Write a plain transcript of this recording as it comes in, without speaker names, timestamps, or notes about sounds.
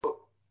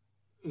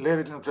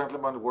Ladies and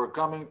gentlemen, we're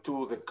coming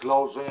to the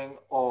closing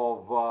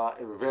of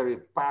a very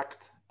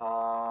packed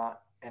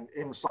and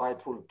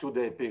insightful 2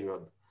 day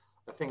period.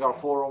 I think our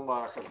forum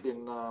has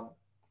been a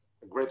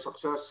great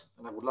success,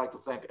 and I would like to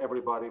thank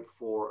everybody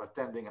for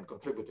attending and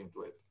contributing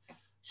to it.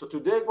 So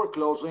today we're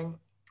closing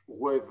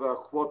with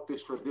what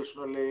is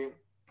traditionally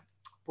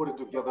putting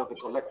together the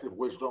collective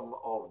wisdom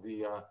of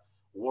the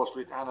Wall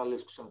Street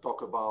analysts and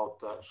talk about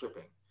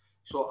shipping.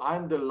 So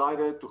I'm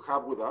delighted to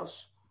have with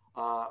us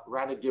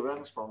Randy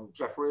Gibbons from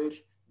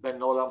Jefferies, Ben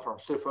Nolan from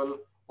Stifel,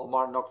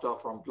 Omar Nokta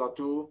from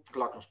Plateau,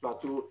 Clarkson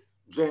Plateau,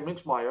 Jay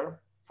Mintzmeyer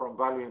from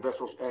Value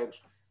Investors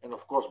Edge, and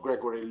of course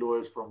Gregory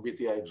Lewis from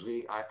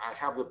BTIG. I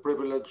have the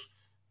privilege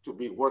to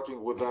be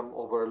working with them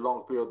over a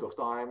long period of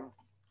time.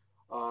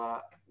 Uh,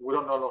 we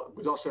don't know,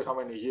 we don't say how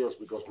many years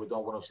because we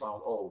don't want to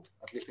sound old.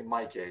 At least in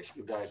my case,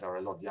 you guys are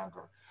a lot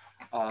younger.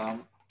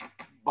 Um,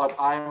 but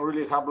I'm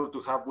really happy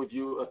to have with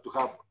you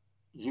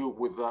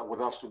with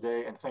us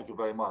today, and thank you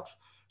very much.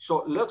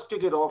 So let's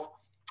kick it off.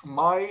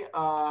 My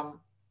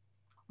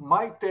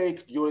my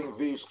take during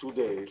these 2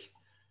 days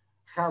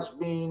has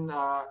been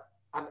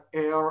an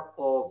air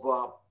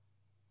of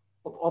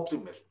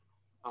optimism,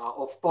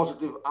 of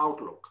positive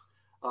outlook.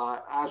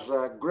 As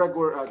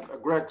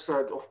Greg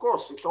said, of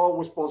course, it's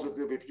always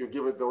positive if you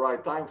give it the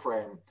right time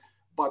frame.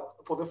 But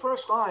for the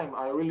first time,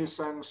 I really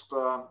sensed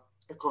a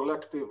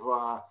collective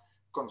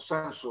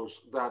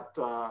consensus that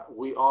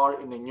we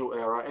are in a new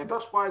era. And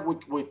that's why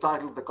we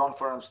titled the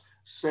conference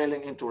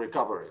Sailing into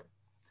Recovery.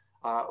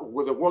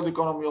 With the world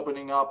economy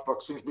opening up,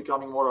 vaccines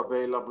becoming more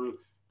available,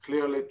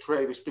 clearly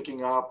trade is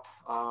picking up,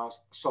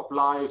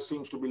 supply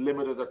seems to be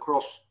limited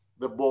across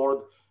the board.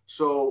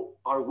 So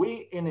are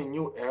we in a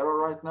new era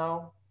right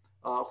now?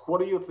 What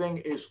do you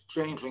think is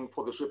changing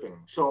for the shipping?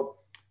 So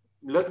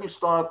let me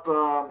start,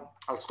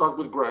 I'll start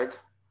with Greg,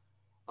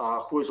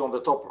 who is on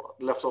the top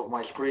left of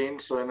my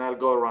screen. So, and I'll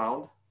go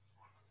around.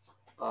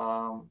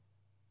 Um,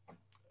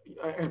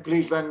 and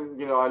please then,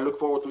 I look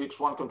forward to each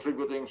one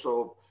contributing.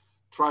 So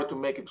try to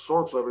make it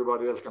short so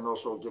everybody else can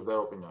also give their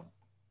opinion.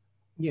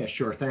 Yeah,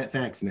 sure.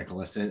 Thanks,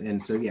 Nicholas.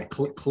 And so, yeah,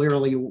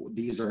 clearly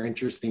these are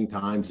interesting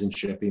times in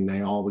shipping.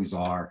 They always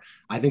are.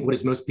 I think what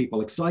is most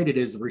people excited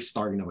is the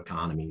restarting of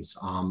economies.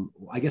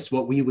 I guess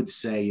what we would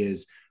say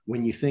is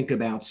when you think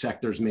about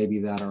sectors maybe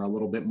that are a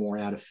little bit more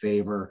out of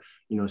favor,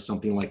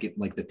 something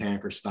like the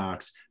tanker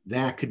stocks,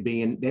 that could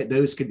be, and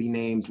those could be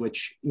names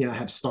which,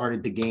 have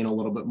started to gain a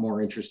little bit more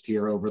interest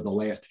here over the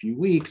last few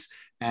weeks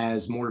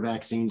as more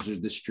vaccines are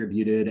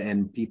distributed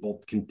and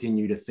people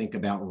continue to think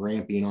about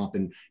ramping up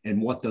and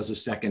what does a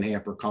second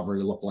half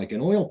recovery look like in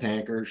oil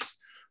tankers,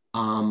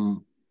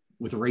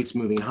 with rates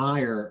moving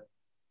higher.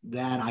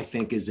 That I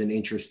think is an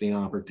interesting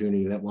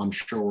opportunity that I'm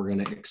sure we're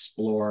going to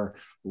explore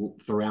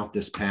throughout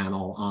this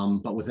panel.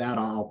 But with that,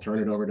 I'll turn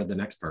it over to the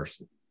next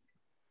person.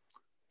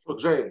 So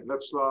Jay,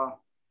 let's.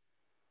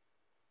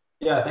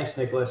 Yeah, thanks,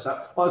 Nicholas.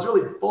 Well, I was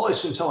really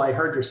bullish until I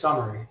heard your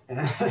summary, and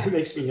it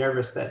makes me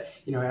nervous that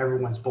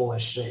everyone's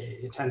bullish.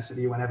 It tends to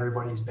be when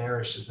everybody's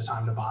bearish is the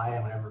time to buy,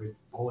 and when everybody's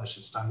bullish,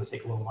 it's time to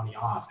take a little money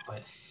off.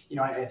 But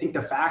I think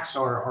the facts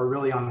are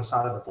really on the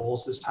side of the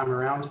bulls this time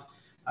around.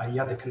 You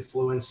have the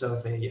confluence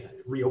of a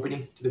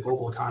reopening to the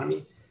global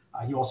economy.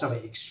 You also have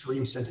an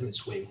extreme sentiment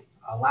swing.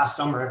 Last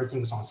summer,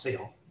 everything was on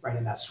sale, right?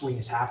 And that swing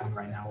is happening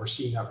right now. We're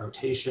seeing that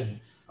rotation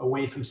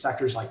away from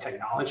sectors like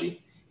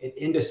technology and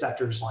into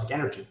sectors like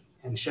energy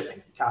and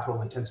shipping,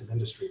 capital-intensive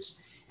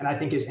industries. And I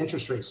think as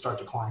interest rates start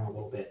to climb a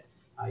little bit,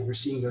 you're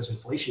seeing those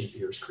inflation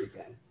fears creep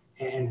in.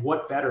 And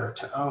what better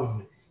to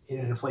own in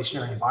an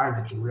inflationary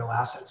environment than real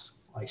assets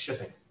like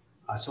shipping?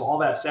 So all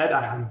that said,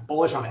 I'm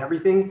bullish on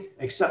everything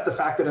except the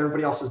fact that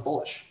everybody else is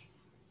bullish.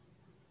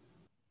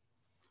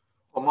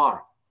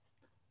 Omar.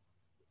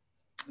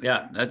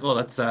 Yeah,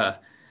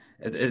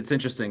 it's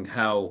interesting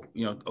how,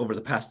 over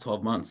the past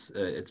 12 months,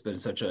 it's been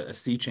such a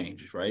sea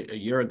change, right? A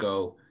year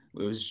ago,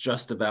 it was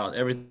just about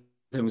everything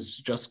was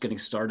just getting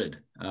started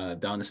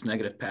down this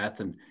negative path.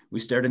 And we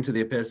stared into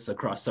the abyss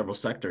across several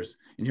sectors.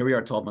 And here we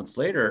are 12 months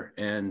later.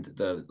 And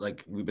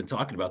like we've been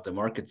talking about, the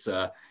markets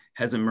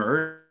has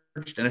emerged.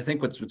 And I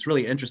think what's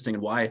really interesting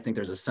and why I think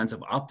there's a sense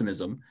of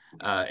optimism,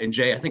 and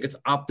Jay, I think it's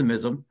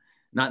optimism,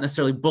 not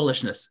necessarily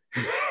bullishness.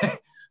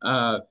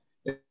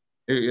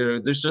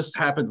 This just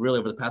happened really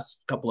over the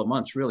past couple of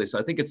months, really. So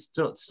I think it's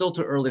still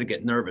too early to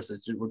get nervous.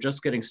 We're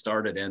just getting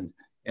started,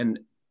 and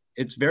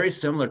it's very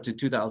similar to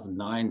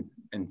 2009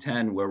 and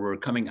 10, where we're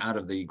coming out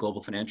of the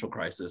global financial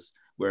crisis,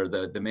 where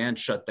the demand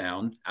shut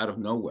down out of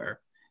nowhere,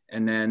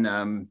 and then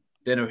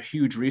a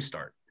huge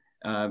restart.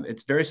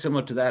 It's very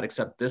similar to that,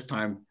 except this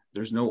time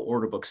there's no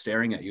order book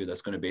staring at you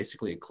that's going to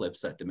basically eclipse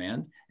that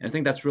demand. And I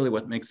think that's really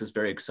what makes this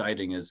very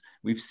exciting is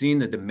we've seen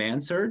the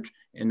demand surge,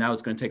 and now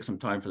it's going to take some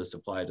time for the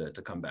supply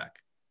to come back.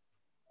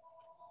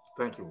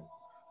 Thank you.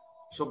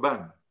 So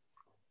Ben,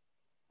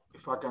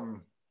 if I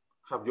can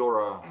have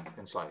your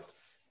insight.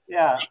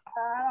 Yeah,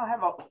 I don't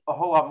have a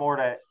whole lot more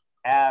to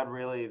add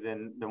really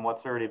than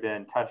what's already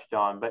been touched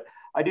on, but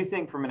I do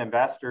think from an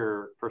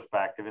investor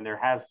perspective, and there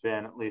has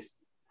been, at least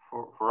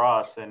for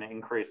us, an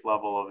increased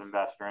level of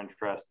investor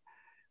interest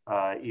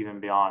even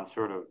beyond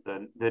sort of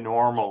the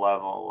normal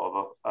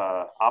level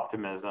of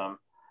optimism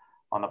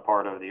on the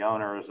part of the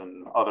owners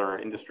and other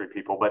industry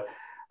people.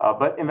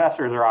 But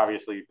investors are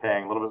obviously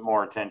paying a little bit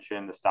more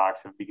attention. The stocks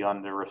have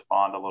begun to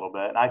respond a little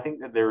bit. And I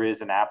think that there is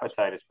an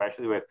appetite,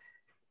 especially with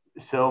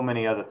so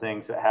many other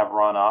things that have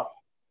run up.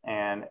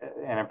 And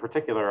in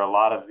particular, a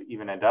lot of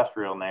even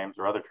industrial names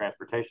or other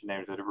transportation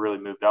names that have really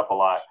moved up a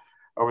lot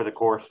over the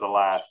course of the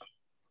last,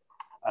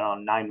 I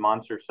don't know, 9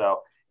 months or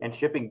so. And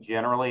shipping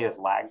generally has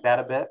lagged that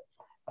a bit,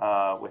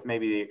 with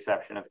maybe the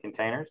exception of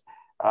containers.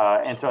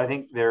 And so I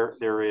think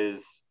there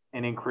is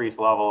an increased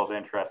level of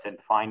interest in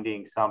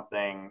finding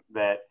something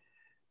that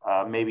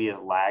maybe is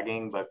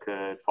lagging but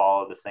could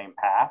follow the same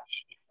path.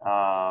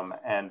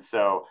 And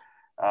so,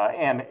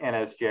 and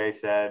as Jay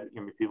said,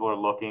 people are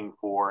looking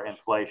for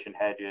inflation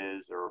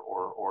hedges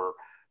or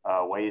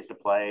ways to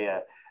play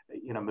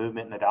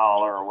movement in the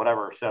dollar or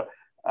whatever. So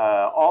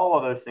all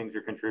of those things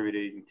are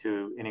contributing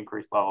to an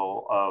increased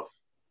level of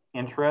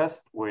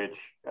interest, which,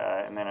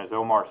 and then as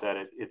Omar said,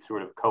 it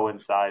sort of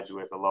coincides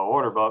with a low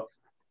order book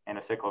and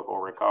a cyclical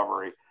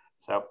recovery.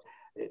 So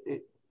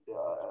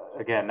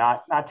again,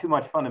 not too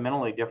much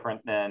fundamentally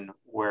different than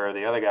where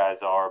the other guys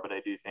are, but I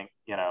do think,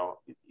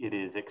 it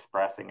is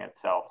expressing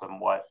itself in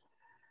what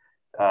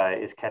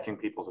is catching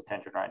people's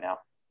attention right now.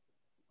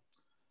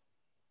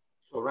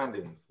 So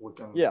Randy, we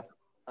can. Yeah,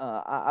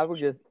 I would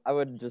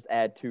just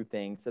add two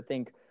things. I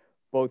think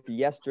both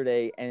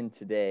yesterday and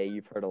today,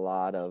 you've heard a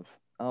lot of,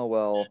 oh,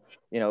 well,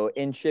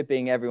 in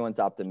shipping, everyone's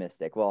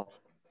optimistic. Well,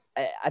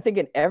 I think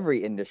in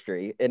every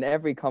industry, in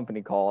every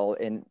company call,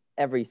 in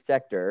every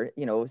sector,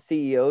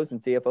 CEOs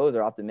and CFOs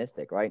are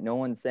optimistic, right? No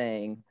one's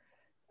saying,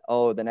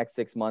 oh, the next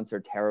 6 months are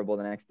terrible.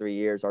 The next 3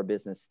 years, our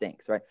business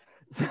stinks, right?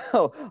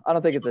 So I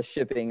don't think it's a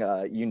shipping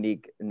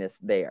uniqueness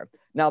there.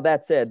 Now,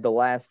 that said, the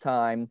last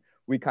time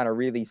we kind of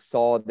really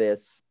saw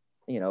this,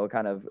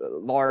 kind of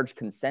large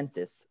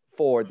consensus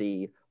for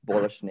the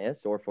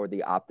bullishness or for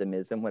the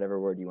optimism, whatever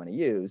word you want to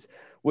use,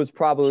 was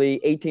probably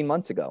 18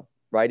 months ago,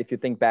 right? If you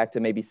think back to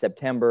maybe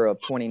September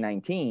of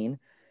 2019,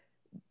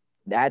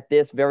 at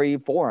this very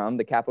forum,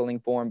 the Capital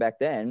Link Forum back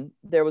then,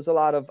 there was a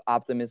lot of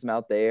optimism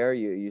out there.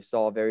 You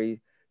saw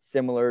very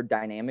similar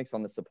dynamics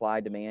on the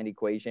supply-demand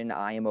equation.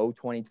 IMO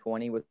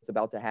 2020 was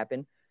about to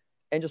happen.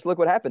 And just look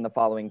what happened the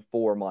following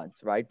 4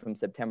 months, right? From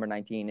September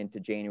 19 into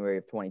January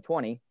of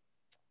 2020,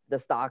 the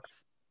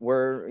stocks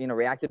were,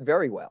 reacted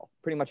very well,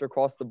 pretty much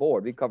across the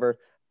board. We cover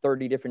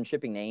 30 different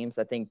shipping names.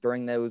 I think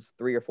during those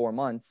 3 or 4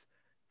 months,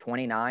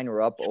 29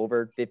 were up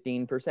over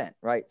 15%,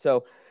 right?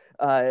 So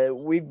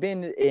we've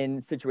been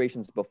in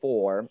situations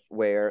before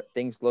where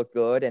things look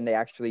good and they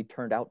actually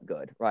turned out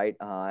good, right?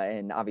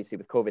 And obviously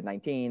with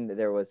COVID-19,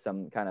 there was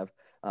some kind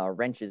of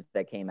wrenches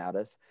that came at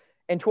us.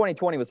 And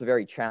 2020 was a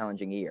very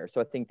challenging year. So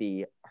I think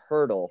the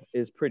hurdle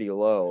is pretty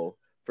low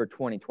for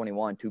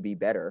 2021 to be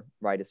better,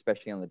 right?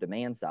 Especially on the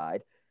demand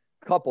side,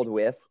 coupled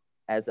with,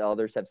 as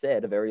others have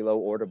said, a very low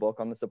order book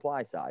on the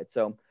supply side.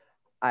 So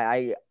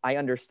I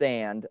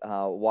understand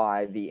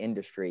why the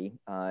industry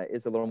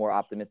is a little more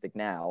optimistic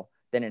now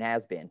than it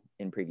has been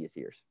in previous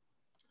years.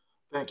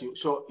 Thank you.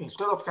 So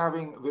instead of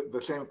having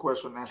the same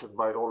question answered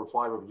by all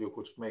 5 of you,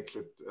 which makes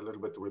it a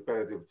little bit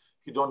repetitive,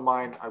 if you don't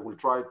mind, I will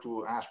try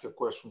to ask a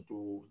question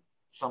to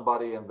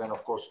somebody, and then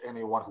of course,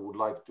 anyone who would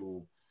like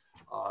to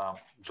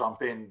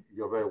jump in,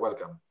 you're very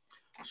welcome.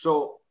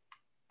 So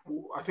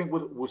I think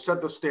we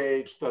set the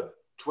stage that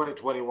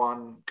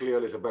 2021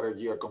 clearly is a better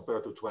year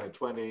compared to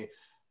 2020,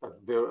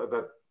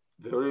 that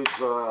there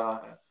is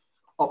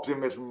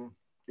optimism,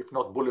 if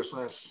not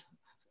bullishness,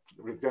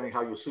 depending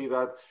how you see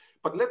that.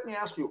 But let me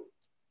ask you,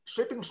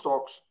 shipping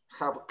stocks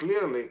have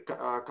clearly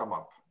come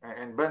up.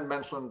 And Ben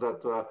mentioned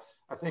that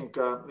I think,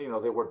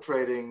 they were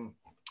trading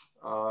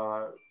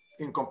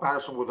in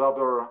comparison with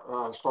other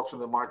stocks in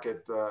the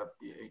market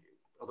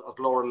at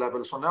lower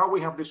levels. So now we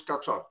have this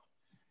catch up.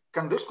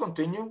 Can this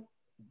continue?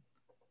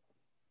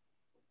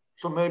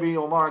 So maybe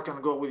Omar, I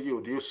can go with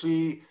you. Do you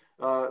see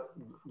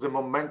the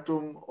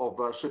momentum of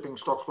shipping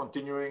stocks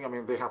continuing? I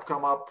mean, they have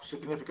come up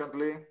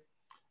significantly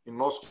in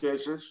most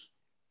cases.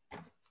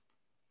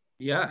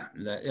 Yeah,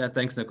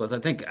 thanks, Nicholas. I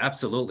think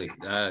absolutely.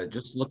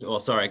 Just look, well,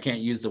 sorry, I can't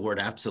use the word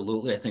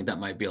absolutely. I think that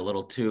might be a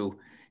little too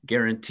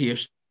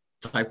guarantee-ish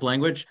type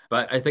language,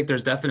 but I think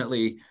there's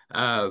definitely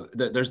upside.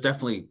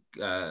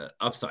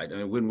 I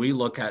mean, when we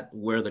look at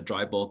where the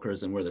dry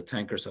bulkers and where the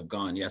tankers have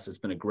gone, yes, it's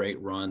been a great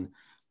run,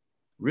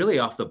 really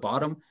off the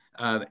bottom.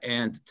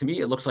 And to me,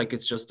 it looks like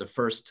it's just the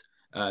first,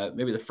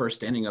 maybe the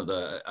first inning of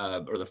the,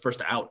 or the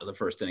first out of the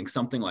first inning,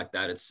 something like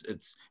that.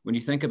 It's when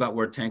you think about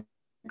where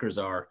tankers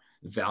are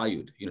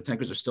valued,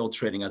 tankers are still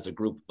trading as a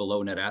group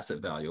below net asset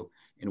value,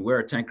 and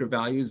where tanker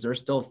values, they're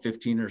still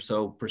 15% or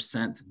so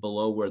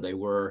below where they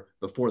were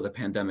before the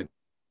pandemic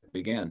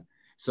began.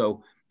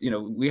 So,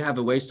 we have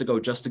a ways to go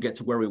just to get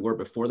to where we were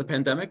before the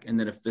pandemic. And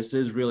then if this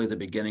is really the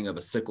beginning of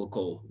a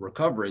cyclical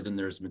recovery, then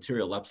there's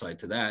material upside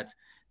to that.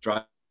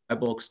 Dry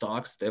bulk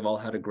stocks, they've all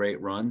had a great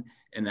run,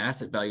 and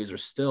asset values are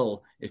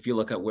still, if you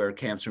look at where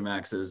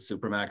Kamsarmaxes,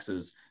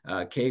 Supramaxes,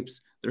 Capes,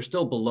 they're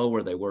still below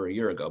where they were a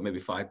year ago, maybe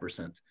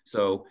 5%.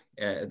 So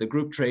the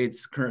group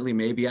trades currently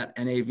maybe at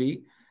NAV.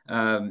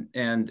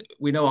 And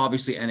we know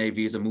obviously NAV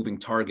is a moving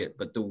target,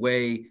 but the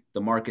way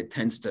the market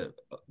tends to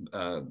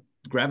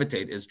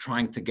gravitate is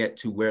trying to get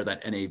to where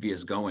that NAV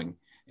is going.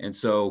 And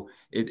so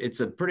it's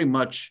a pretty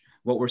much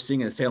what we're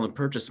seeing in the sale and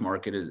purchase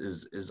market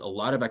is a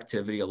lot of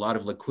activity, a lot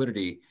of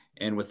liquidity.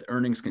 And with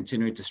earnings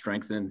continuing to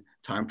strengthen,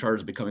 time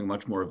charters becoming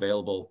much more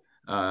available,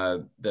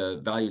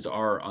 the values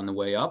are on the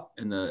way up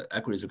and the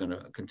equities are going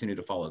to continue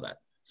to follow that.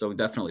 So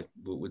definitely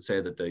we would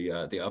say that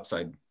the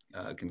upside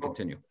can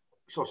continue.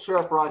 So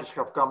share prices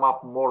have come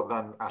up more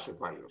than asset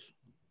values.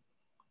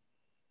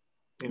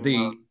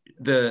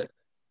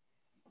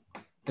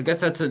 I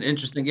guess that's an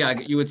interesting, yeah,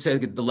 you would say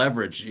the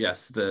leverage,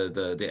 yes,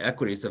 the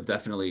equities have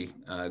definitely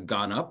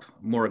gone up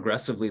more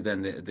aggressively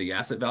than the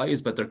asset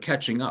values, but they're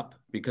catching up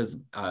because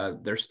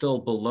they're still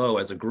below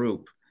as a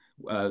group.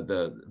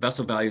 The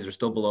vessel values are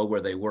still below where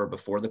they were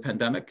before the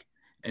pandemic.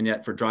 And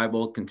yet for dry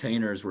bulk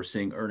containers, we're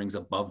seeing earnings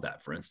above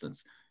that, for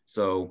instance.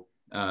 So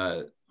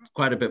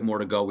quite a bit more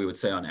to go, we would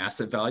say, on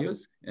asset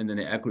values. And then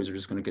the equities are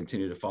just going to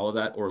continue to follow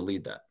that or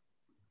lead that.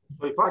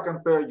 So if I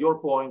compare your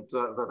point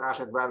that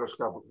asset values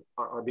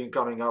are been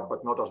coming up,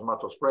 but not as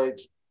much as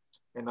rates,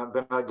 and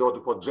then I go to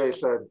what Jay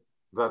said,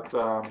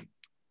 that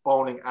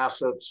owning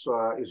assets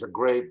is a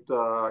great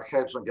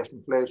hedge against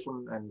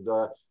inflation, and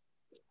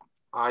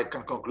I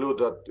can conclude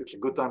that it's a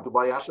good time to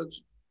buy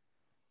assets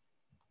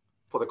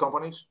for the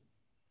companies.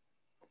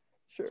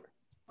 Sure.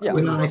 Yeah.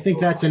 Well, I think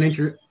that's an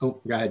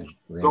go ahead.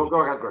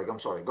 Go ahead, Greg. I'm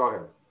sorry. Go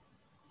ahead.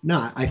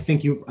 No, I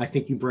think you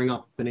bring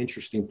up an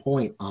interesting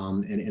point,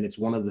 and it's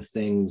one of the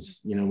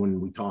things, you know,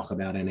 when we talk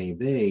about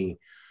NAV,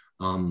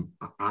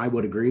 I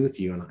would agree with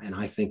you, and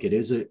I think it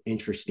is an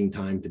interesting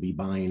time to be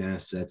buying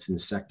assets in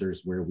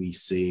sectors where we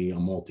see a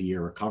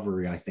multi-year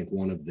recovery. I think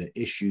one of the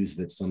issues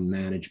that some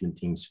management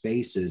teams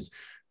face is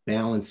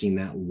balancing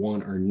that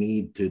want or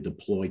need to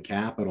deploy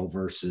capital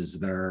versus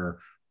their,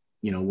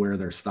 you know, where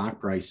their stock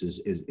price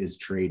is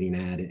trading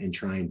at, and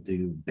trying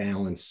to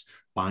balance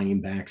buying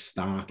back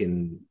stock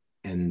and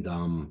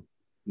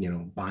you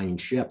know, buying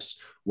ships.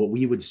 What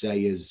we would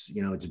say is,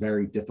 you know, it's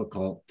very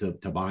difficult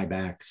to buy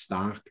back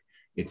stock.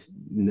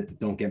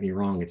 Don't get me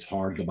wrong, it's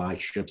hard to buy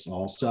ships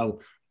also.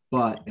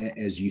 But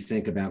as you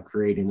think about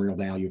creating real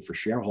value for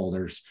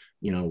shareholders,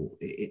 you know,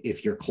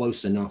 if you're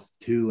close enough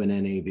to an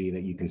NAV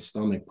that you can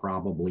stomach,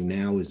 probably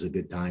now is a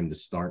good time to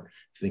start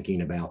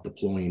thinking about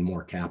deploying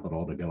more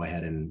capital to go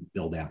ahead and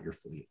build out your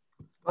fleet.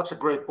 That's a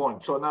great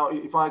point. So now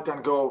if I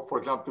can go, for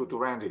example, to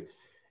Randy,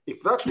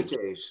 if that's the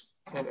case,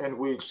 and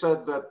we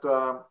said that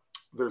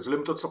there's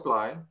limited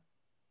supply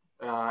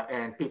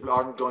and people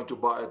aren't going to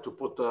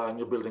put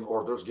new building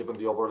orders given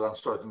the overall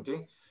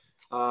uncertainty.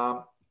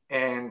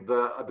 And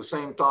at the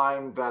same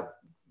time that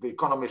the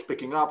economy is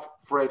picking up,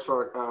 freight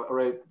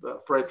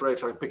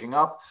rates are picking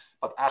up,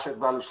 but asset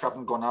values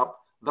haven't gone up.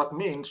 That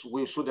means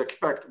we should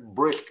expect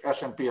brisk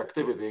S&P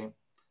activity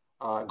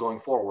going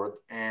forward,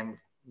 and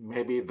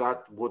maybe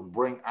that would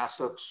bring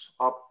assets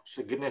up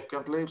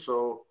significantly.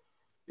 So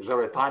is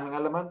there a timing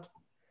element?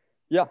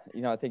 Yeah,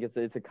 you know, I think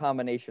it's a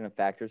combination of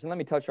factors. And let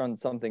me touch on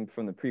something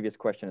from the previous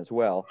question as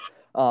well.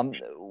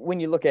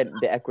 When you look at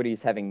the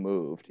equities having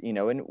moved, you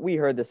know, and we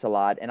heard this a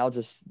lot, and I'll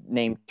just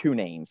name two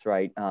names,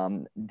 right?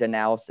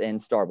 Danaos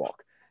and Star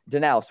Bulk.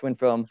 Danaos went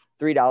from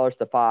 $3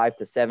 to $5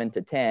 to $7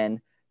 to $10.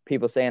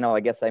 People saying, oh, I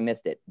guess I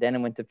missed it. Then it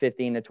went to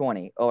 15 to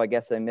 20. Oh, I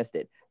guess I missed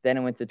it. Then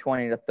it went to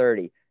 20 to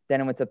 30.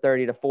 Then it went to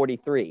 30 to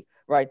 43,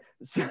 right?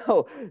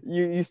 So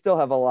you still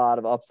have a lot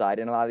of upside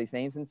in a lot of these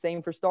names. And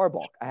same for Star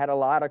Bulk. I had a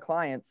lot of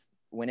clients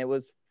when it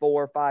was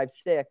 4, 5,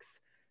 6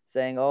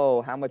 saying,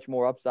 oh, how much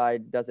more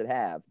upside does it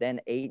have? Then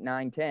 8,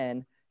 9,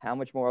 10, how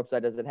much more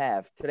upside does it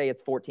have? Today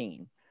it's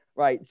 14,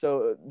 right?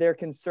 So there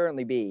can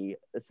certainly be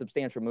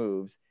substantial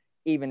moves,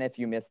 even if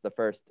you miss the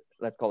first,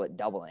 let's call it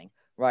doubling,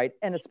 right?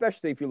 And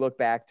especially if you look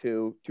back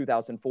to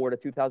 2004 to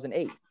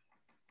 2008,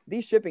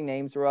 these shipping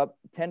names were up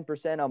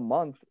 10% a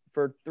month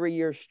for 3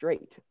 years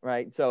straight,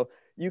 right? So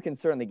you can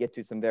certainly get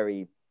to some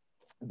very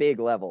big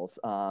levels,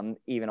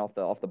 even off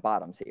the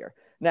bottoms here.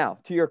 Now,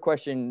 to your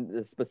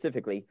question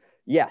specifically,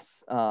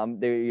 yes,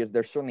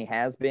 there certainly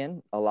has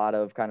been a lot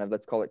of kind of,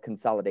 let's call it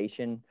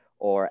consolidation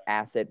or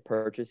asset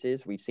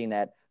purchases. We've seen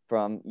that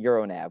from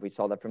Euronav. We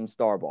saw that from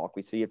Star Bulk.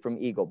 We see it from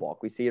Eagle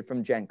Bulk. We see it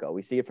from Genco.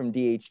 We see it from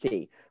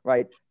DHT,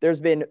 right? There's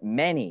been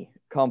many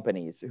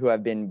companies who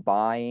have been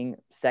buying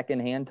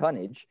secondhand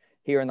tonnage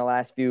here in the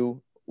last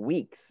few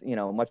weeks, you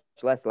know, much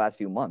less the last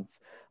few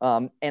months.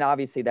 And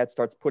obviously that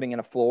starts putting in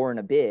a floor and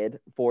a bid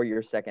for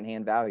your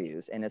secondhand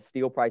values. And as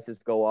steel prices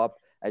go up,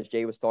 as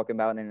Jay was talking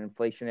about, an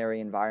inflationary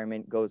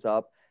environment goes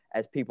up,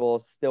 as people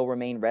still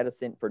remain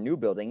reticent for new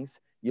buildings,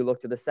 you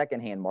look to the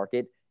secondhand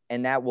market,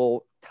 and that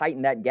will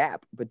tighten that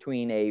gap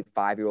between a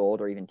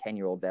 5-year-old or even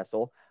 10-year-old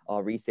vessel,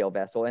 a resale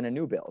vessel, and a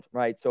new build,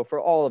 right? So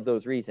for all of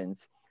those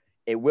reasons,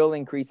 it will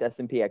increase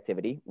S&P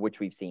activity, which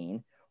we've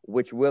seen,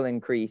 which will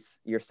increase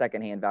your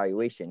secondhand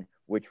valuation,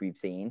 which we've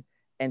seen.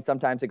 And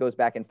sometimes it goes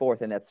back and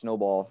forth, and that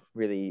snowball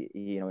really,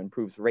 you know,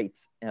 improves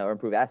rates or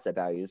improve asset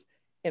values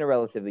in a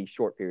relatively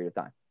short period of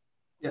time.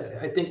 Yeah,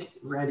 I think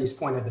Randy's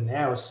point at the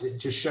nails, it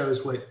just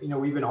shows what,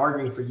 we've been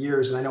arguing for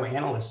years, and I know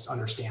analysts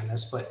understand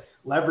this, but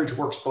leverage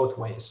works both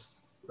ways,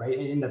 right?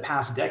 And in the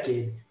past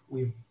decade,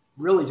 we've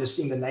really just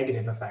seen the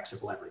negative effects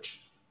of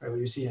leverage, right?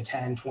 We've seen a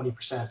 10,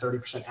 20%,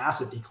 30%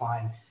 asset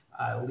decline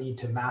lead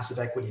to massive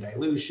equity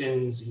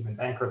dilutions, even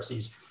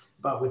bankruptcies.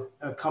 But with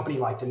a company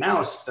like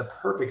Danaos, the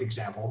perfect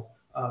example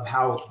of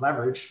how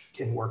leverage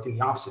can work in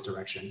the opposite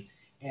direction,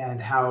 and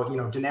how,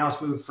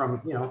 Danaos moved from,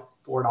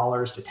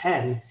 $4 to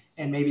 10,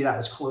 and maybe that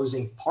was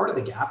closing part of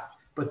the gap,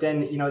 but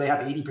then, they have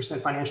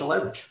 80% financial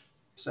leverage.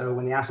 So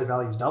when the asset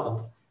value is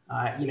doubled,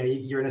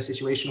 you're in a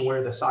situation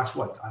where the stock's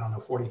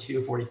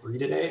 42, 43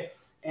 today,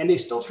 and they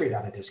still trade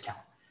at a discount.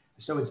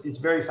 So it's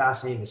very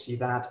fascinating to see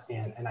that.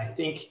 And I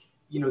think,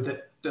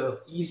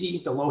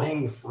 the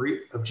low-hanging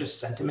fruit of just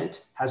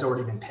sentiment has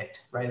already been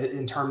picked, right?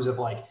 In terms of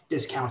like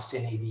discounts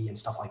to NAV and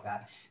stuff like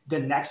that. The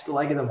next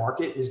leg of the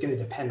market is going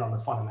to depend on the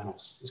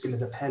fundamentals. It's going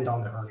to depend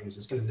on the earnings.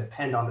 It's going to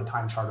depend on the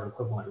time charter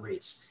equivalent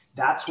rates.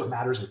 That's what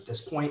matters at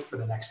this point for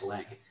the next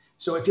leg.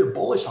 So if you're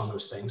bullish on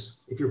those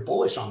things, if you're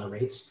bullish on the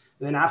rates,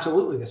 then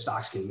absolutely the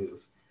stocks can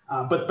move.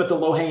 But the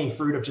low-hanging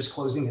fruit of just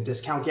closing the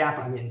discount gap,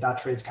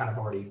 that trade's kind of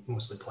already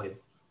mostly played.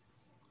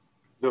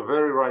 You're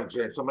very right,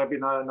 James. So maybe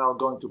now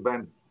going to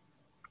Ben.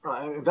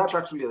 That's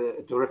actually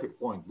a terrific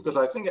point, because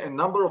I think a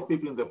number of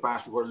people in the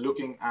past were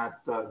looking at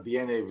the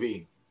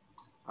NAV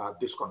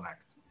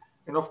disconnect.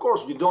 And of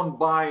course, you don't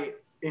buy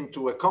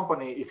into a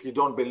company if you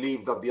don't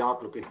believe that the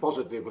outlook is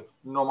positive,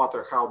 no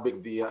matter how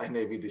big the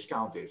NAV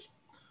discount is.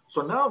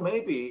 So now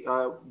maybe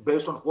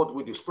based on what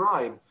we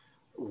described,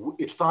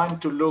 it's time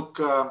to look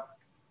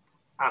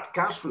at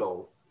cash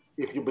flow.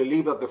 If you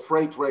believe that the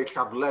freight rates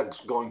have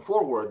legs going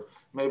forward,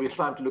 maybe it's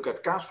time to look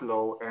at cash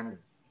flow. And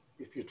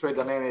if you trade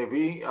an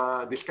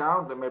NAV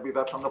discount, then maybe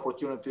that's an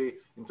opportunity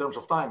in terms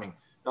of timing.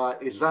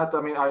 Is that,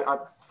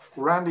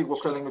 Randy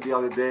was telling me the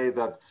other day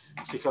that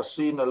he has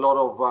seen a lot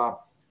of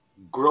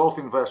growth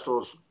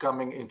investors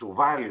coming into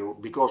value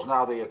because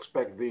now they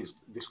expect these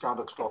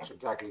discounted stocks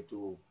exactly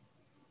to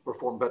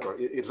perform better.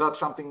 Is that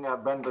something,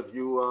 Ben, that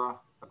you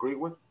agree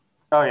with?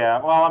 Oh, yeah.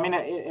 Well,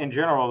 in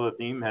general, the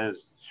theme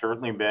has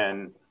certainly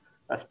been,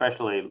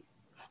 especially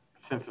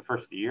since the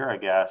first of the year, I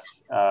guess,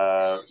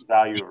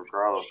 value over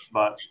growth.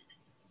 But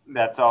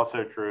that's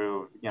also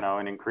true,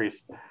 an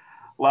increased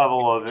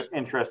level of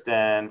interest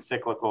in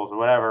cyclicals or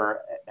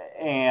whatever.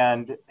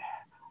 And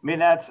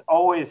that's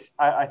always,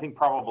 I think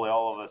probably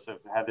all of us have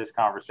had this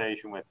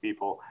conversation with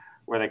people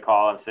where they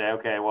call and say,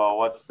 okay, well,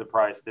 what's the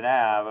price to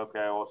NAV?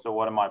 Okay, well, so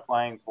what am I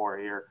playing for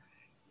here?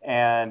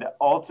 And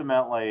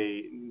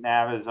ultimately,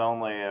 NAV is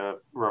only a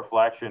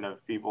reflection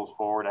of people's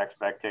forward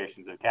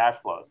expectations of cash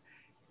flows.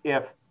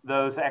 If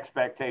those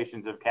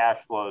expectations of cash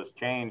flows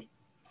change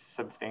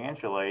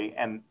substantially,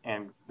 and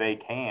they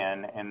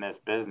can in this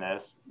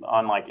business,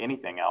 unlike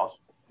anything else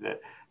that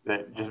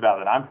just about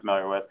that I'm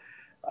familiar with,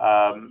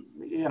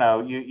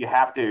 you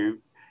have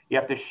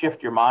to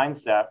shift your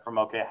mindset from,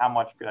 okay, how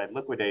much could I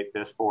liquidate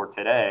this for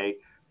today,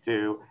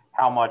 to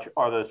how much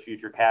are those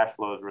future cash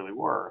flows really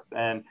worth?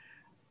 And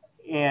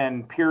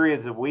in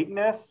periods of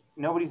weakness,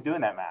 nobody's doing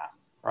that math,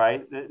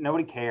 right?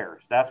 Nobody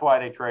cares. That's why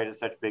they trade at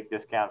such big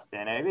discounts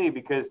to NAV,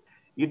 because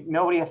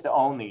nobody has to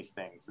own these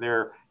things.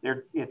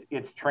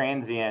 It's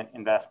transient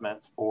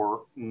investments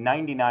for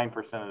 99%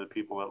 of the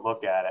people that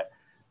look at it.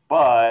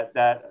 But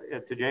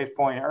that, to Jay's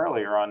point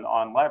earlier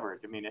on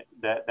leverage,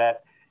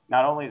 that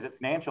not only is it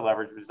financial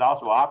leverage, but it's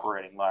also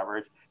operating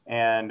leverage.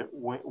 And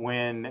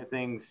when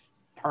things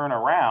turn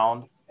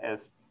around,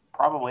 as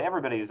probably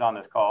everybody who's on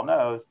this call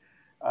knows,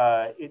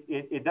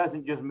 it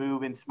doesn't just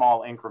move in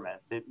small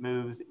increments. It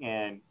moves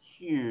in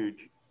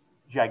huge,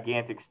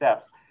 gigantic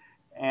steps.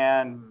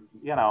 And,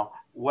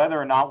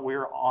 whether or not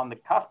we're on the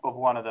cusp of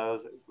one of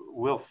those,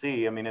 we'll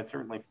see. It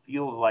certainly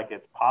feels like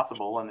it's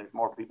possible, and there's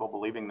more people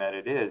believing that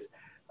it is.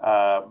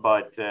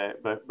 But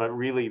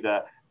really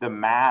the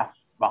math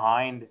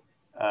behind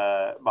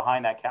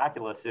that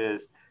calculus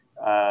is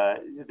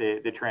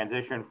the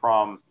transition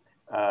from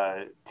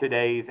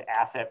today's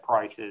asset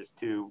prices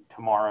to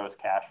tomorrow's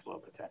cash flow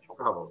potential.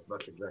 Bravo,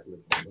 that's exactly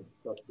it.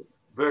 That's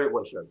very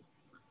well said.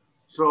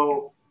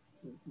 So,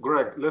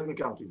 Greg, let me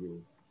come to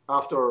you.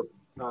 After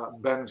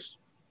Ben's,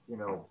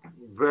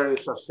 very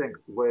succinct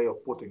way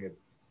of putting it,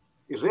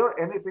 is there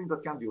anything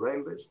that can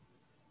derail this?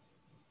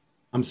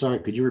 I'm sorry,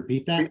 could you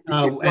repeat that?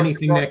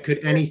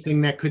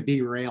 Anything that could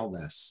derail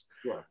this.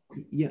 Yeah.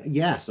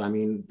 Yes,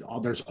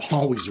 there's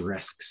always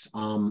risks.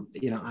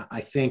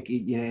 I think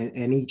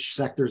and each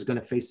sector is going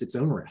to face its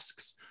own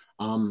risks.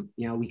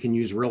 We can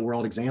use real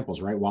world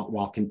examples, right?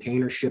 While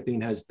container shipping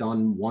has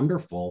done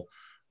wonderful,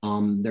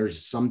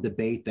 there's some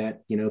debate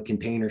that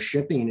container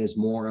shipping is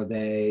more of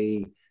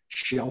a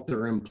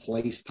shelter in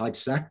place type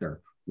sector,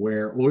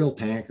 where oil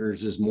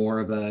tankers is more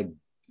of a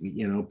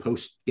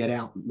post get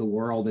out in the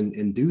world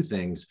and do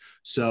things.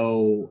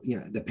 So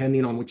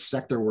depending on which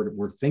sector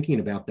we're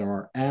thinking about, there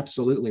are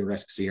absolutely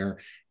risks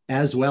here.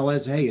 as well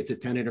as, hey, it's a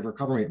tentative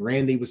recovery.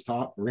 Randy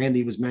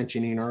was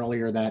mentioning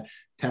earlier that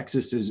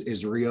Texas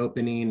is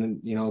reopening,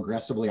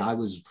 aggressively. I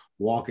was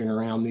walking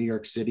around New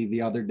York City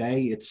the other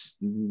day.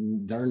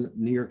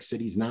 New York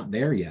City's not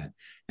there yet.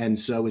 And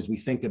so as we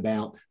think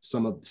about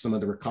some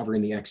of the recovery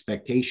and the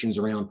expectations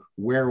around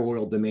where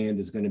oil demand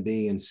is going to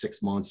be in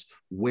 6 months,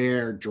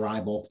 where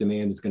dry bulk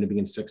demand is going to be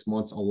in 6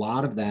 months, a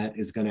lot of that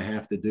is going to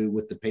have to do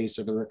with the pace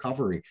of the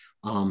recovery.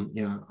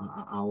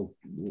 I'll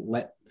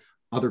let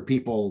other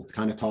people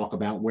kind of talk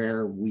about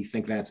where we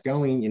think that's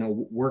going.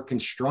 We're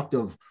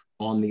constructive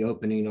on the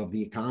opening of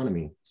the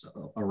economy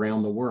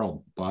around the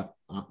world. But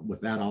with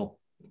that, I'll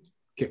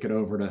kick it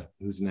over to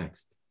who's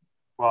next.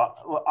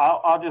 Well,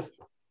 I'll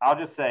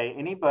just say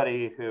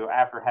anybody who,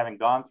 after having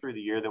gone through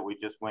the year that we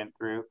just went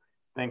through,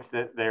 thinks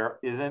that there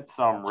isn't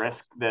some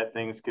risk that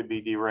things could be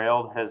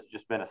derailed has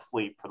just been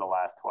asleep for the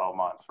last 12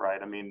 months,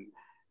 right? I mean,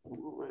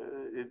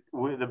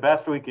 the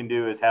best we can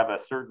do is have a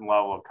certain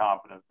level of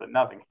confidence, but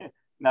nothing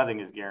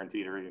is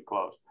guaranteed or even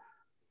close.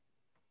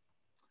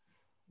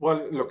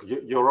 Well, look,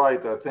 you're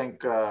right. I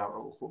think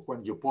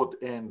when you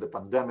put in the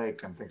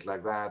pandemic and things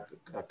like that,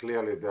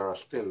 clearly there are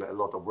still a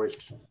lot of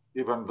risks,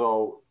 even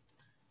though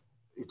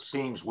it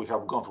seems we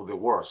have gone through the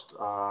worst.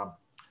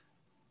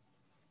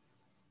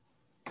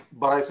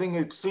 But I think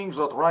it seems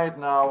that right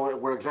now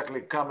we're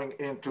exactly coming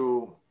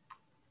into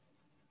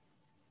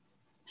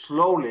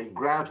slowly,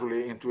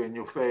 gradually into a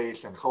new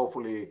phase, and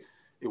hopefully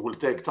it will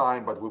take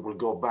time, but we will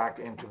go back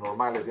into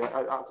normality.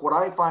 What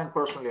I find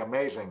personally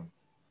amazing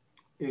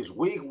is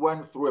we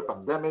went through a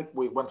pandemic,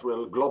 we went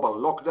through a global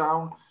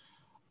lockdown,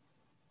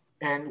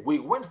 and we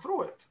went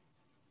through it.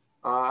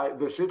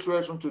 The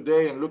situation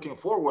today and looking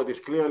forward is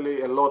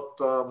clearly a lot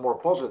more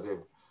positive.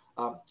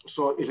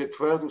 So is it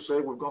fair to say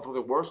we've gone through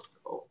the worst?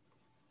 Oh,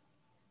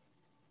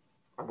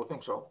 I would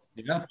think so.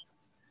 Yeah,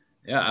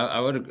 I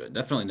would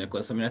definitely,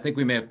 Nicholas. I mean, I think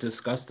we may have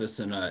discussed this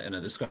in a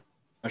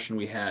discussion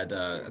we had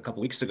a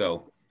couple weeks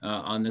ago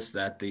on this,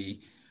 that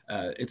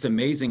it's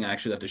amazing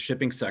actually that the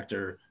shipping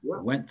sector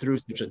went through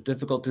such a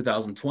difficult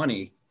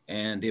 2020,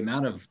 and the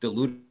amount of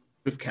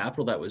dilutive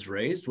capital that was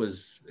raised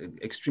was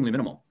extremely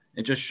minimal.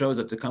 It just shows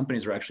that the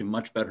companies are actually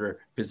much better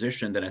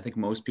positioned than I think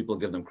most people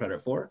give them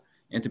credit for.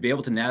 And to be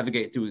able to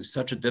navigate through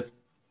such a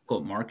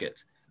difficult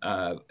market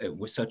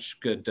with such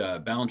good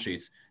balance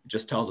sheets, it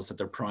just tells us that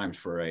they're primed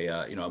for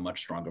a much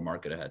stronger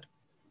market ahead.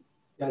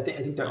 Yeah, I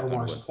think to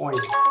Omar's point,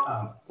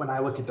 when I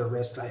look at the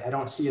risks, I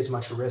don't see as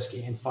much risk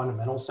in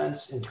fundamental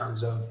sense in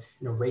terms of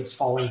rates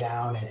falling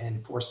down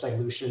and forced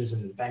dilutions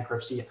and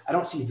bankruptcy. I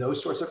don't see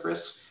those sorts of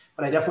risks,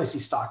 but I definitely see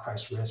stock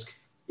price risk.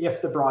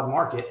 If the broad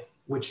market,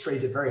 which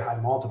trades at very high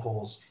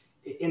multiples,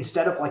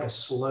 instead of like a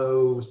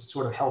slow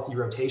sort of healthy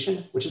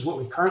rotation, which is what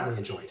we've currently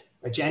enjoyed,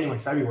 right? January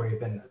and February have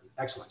been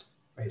excellent,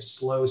 right?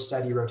 Slow,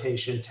 steady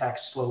rotation, tech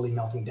slowly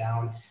melting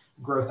down,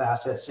 growth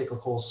assets,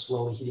 cyclicals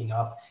slowly heating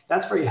up.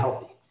 That's very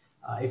healthy.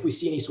 If we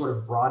see any sort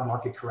of broad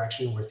market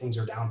correction where things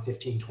are down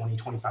 15, 20,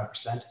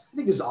 25%, I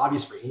think this is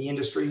obvious for any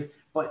industry,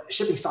 but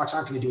shipping stocks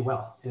aren't going to do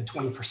well in a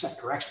 20%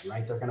 correction,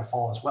 right? They're going to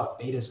fall as well.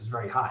 Betas is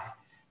very high.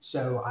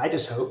 So I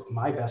just hope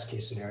my best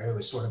case scenario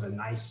is sort of a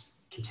nice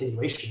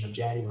continuation of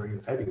January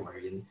and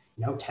February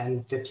and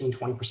 10, 15,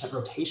 20%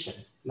 rotation,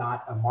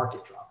 not a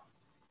market drop.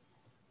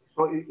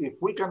 So if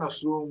we can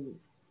assume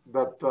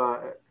that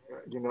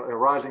a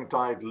rising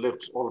tide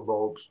lifts all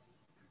boats,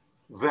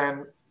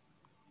 then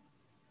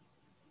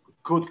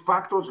could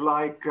factors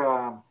like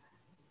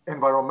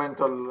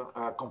environmental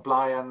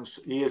compliance,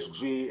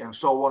 ESG, and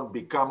so on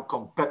become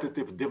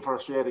competitive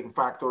differentiating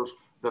factors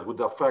that would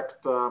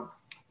affect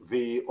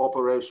the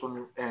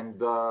operation and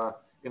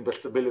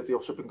investability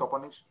of shipping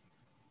companies?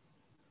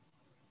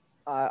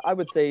 I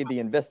would say the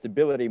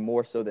investability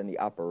more so than the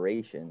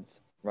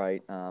operations,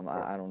 right?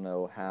 I don't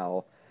know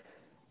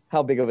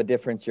how big of a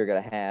difference you're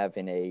going to have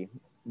in a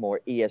more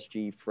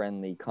ESG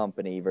friendly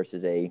company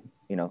versus a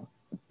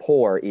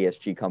poor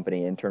ESG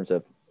company in terms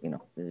of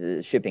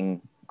shipping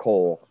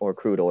coal or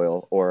crude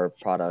oil or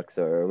products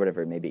or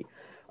whatever it may be.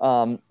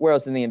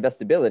 Whereas in the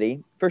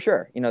investability, for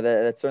sure,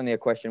 that's certainly a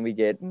question we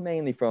get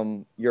mainly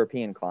from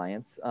European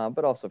clients,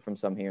 but also from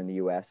some here in the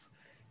U.S.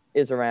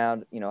 is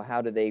around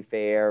how do they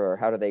fare or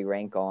how do they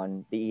rank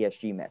on the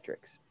ESG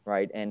metrics,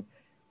 right? And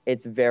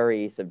it's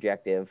very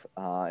subjective.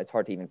 It's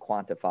hard to even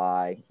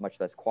quantify, much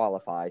less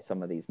qualify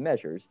some of these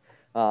measures.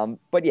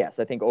 But yes,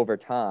 I think over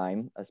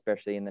time,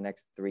 especially in the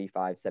next 3,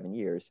 5, 7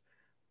 years,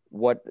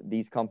 what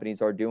these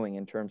companies are doing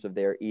in terms of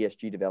their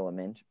ESG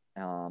development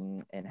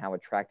and how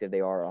attractive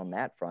they are on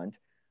that front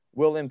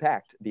will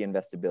impact the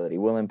investability,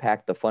 will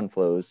impact the fund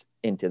flows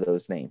into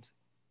those names.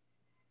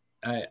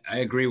 I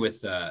agree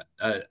with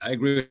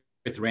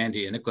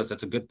Randy and Nicholas.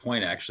 That's a good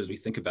point, actually, as we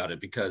think about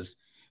it, because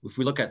if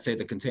we look at, say,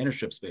 the container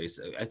ship space,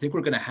 I think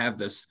we're going to have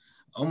this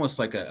almost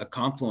like a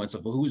confluence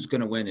of who's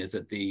going to win. Is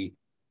it the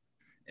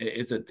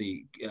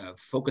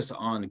focus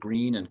on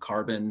green and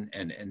carbon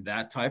and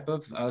that type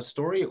of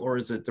story, or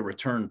is it the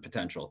return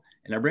potential?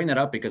 And I bring that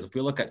up because if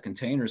we look at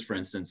containers, for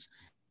instance,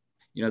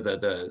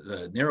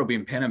 the narrow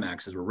beam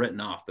Panamaxes were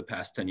written off the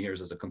past 10 years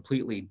as a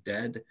completely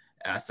dead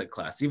asset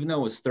class. Even though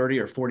it was 30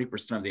 or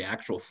 40% of the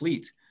actual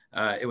fleet,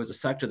 it was a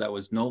sector that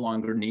was no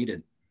longer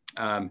needed.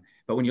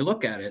 But when you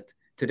look at it,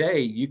 today,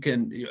 you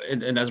can,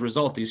 and as a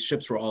result, these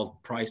ships were all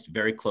priced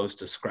very close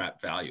to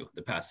scrap value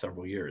the past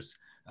several years.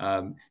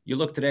 You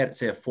look today at,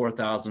 say, a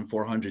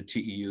 4,400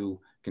 TEU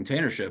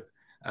container ship,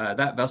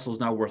 that vessel is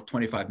now worth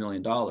 $25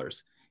 million.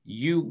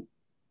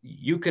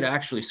 You could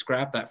actually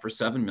scrap that for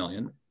 $7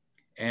 million.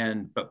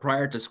 But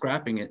prior to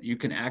scrapping it, you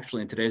can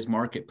actually, in today's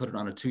market, put it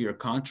on a 2-year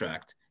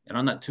contract. And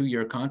on that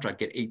 2-year contract,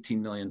 get $18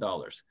 million.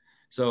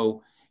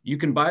 So you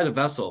can buy the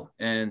vessel,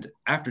 and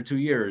after 2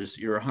 years,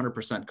 you're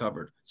 100%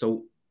 covered.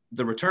 So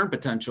the return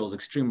potential is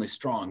extremely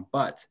strong,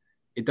 but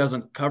it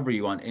doesn't cover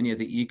you on any of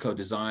the eco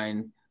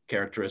design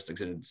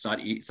characteristics. And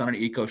it's not an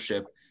eco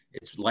ship.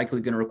 It's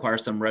likely going to require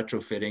some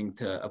retrofitting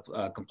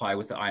to comply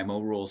with the IMO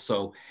rules.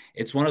 So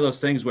it's one of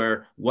those things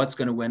where what's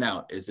going to win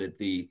out? Is it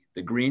the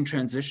green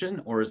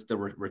transition, or is the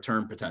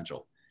return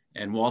potential?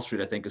 And Wall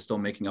Street, I think, is still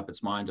making up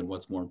its mind on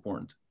what's more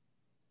important.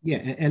 Yeah,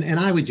 and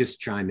I would just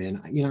chime in.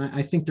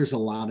 I think there's a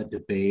lot of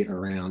debate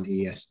around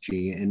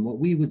ESG, and what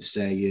we would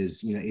say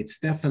is, it's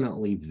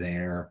definitely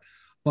there.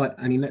 But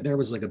I mean, there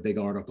was like a big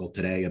article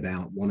today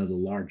about one of the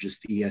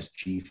largest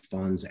ESG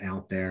funds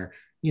out there.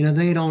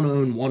 They don't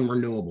own one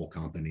renewable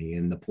company,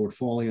 and the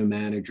portfolio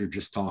manager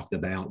just talked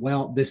about,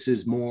 well, this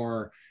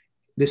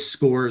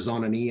scores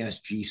on an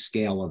ESG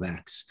scale of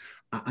X.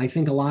 I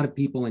think a lot of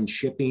people in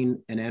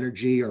shipping and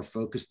energy are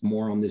focused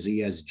more on this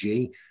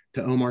ESG.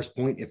 To Omar's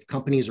point, if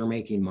companies are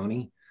making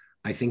money,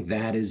 I think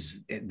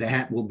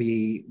that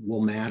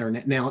will matter.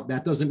 Now,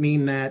 that doesn't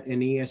mean that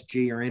an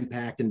ESG or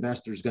impact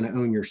investor is going to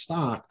own your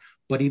stock,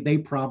 but they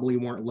probably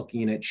weren't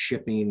looking at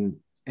shipping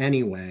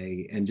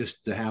anyway, and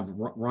just to have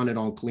run it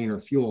on cleaner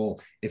fuel.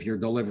 If you're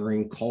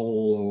delivering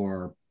coal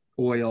or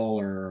oil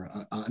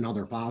or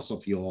another fossil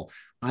fuel,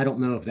 I don't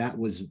know if that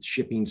was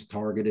shipping's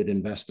targeted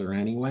investor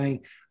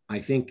anyway. I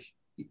think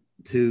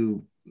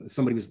the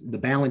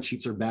balance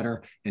sheets are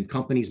better and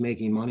companies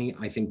making money.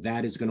 I think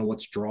that is going to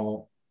what's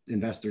draw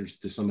investors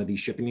to some of these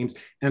shipping names.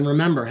 And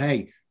remember,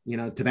 hey,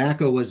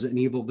 tobacco was an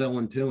evil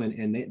villain too,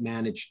 and it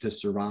managed to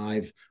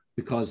survive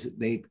because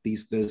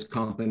those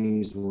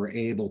companies were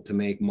able to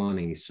make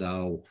money.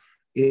 So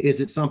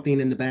is it something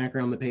in the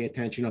background to pay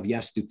attention of?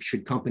 Yes,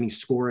 should companies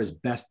score as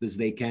best as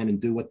they can and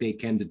do what they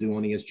can to do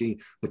on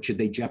ESG, but should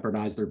they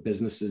jeopardize their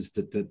businesses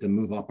to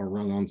move up a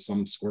rung on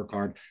some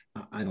scorecard?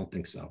 I don't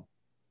think so.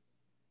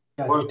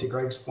 Yeah, I think to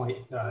Greg's point,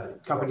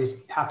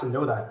 companies have to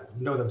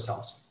know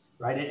themselves,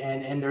 right?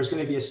 And there's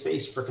going to be a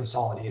space for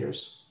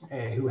consolidators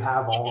who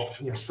have all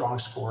strong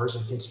scores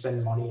and can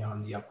spend money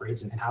on the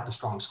upgrades and have the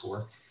strong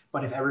score.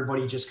 But if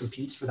everybody just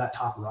competes for that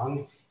top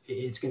rung,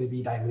 it's going to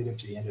be dilutive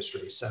to the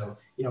industry. So,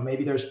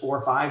 maybe there's 4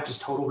 or 5 just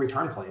total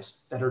return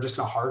plays that are just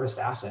going to harvest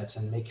assets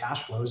and make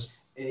cash flows,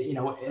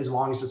 as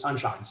long as the sun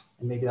shines.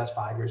 And maybe that's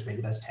 5 years,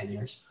 maybe that's 10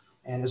 years.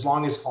 And as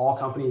long as all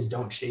companies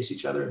don't chase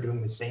each other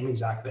doing the same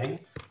exact thing,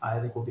 I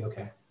think we'll be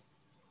okay.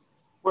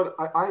 Well,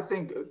 I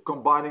think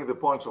combining the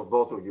points of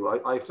both of you,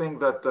 I think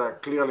that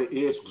clearly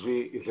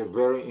ESG is a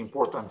very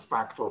important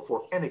factor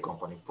for any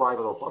company,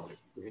 private or public.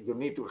 You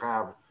need to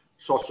have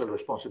social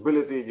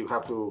responsibility, you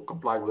have to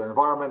comply with the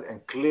environment,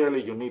 and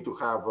clearly you need to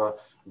have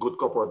good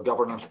corporate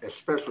governance,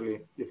 especially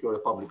if you're a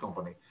public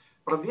company.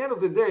 But at the end of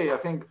the day, I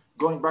think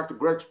going back to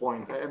Greg's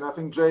point, and I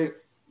think, Jay,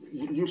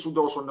 you should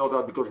also know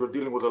that because we're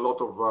dealing with a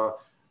lot of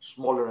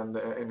smaller and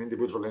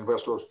individual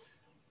investors,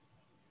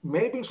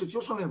 maybe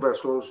institutional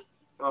investors,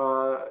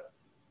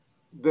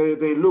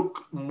 they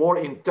look more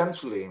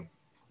intensely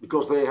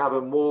because they have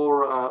a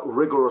more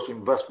rigorous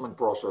investment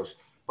process.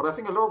 But I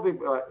think a lot of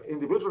the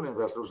individual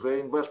investors,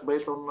 they invest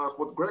based on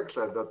what Greg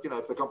said, that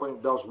if the company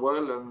does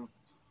well and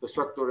the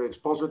sector is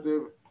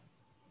positive,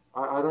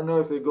 I don't know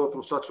if they go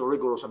through such a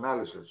rigorous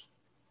analysis.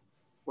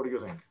 What do you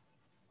think?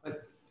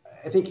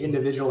 I think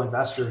individual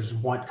investors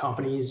want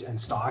companies and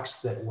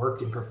stocks that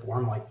work and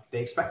perform like they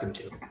expect them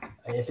to.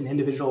 If an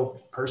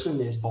individual person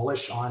is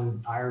bullish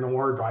on iron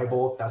ore, dry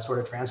bulk, that sort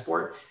of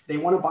transport, they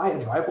want to buy a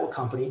dry bulk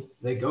company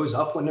that goes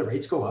up when the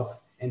rates go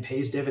up and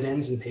pays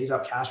dividends and pays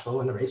out cash flow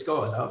when the rates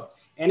go up.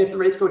 And if the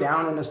rates go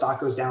down and the stock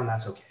goes down,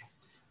 that's okay.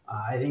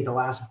 I think the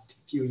last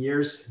few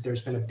years,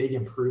 there's been a big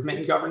improvement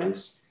in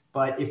governance.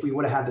 But if we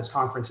would have had this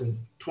conference in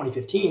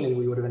 2015 and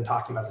we would have been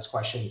talking about this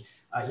question,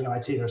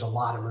 I'd say there's a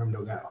lot of room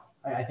to go.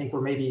 I think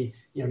we're maybe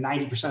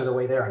 90% of the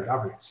way there on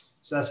governance.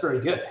 So that's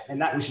very good.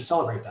 And that we should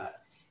celebrate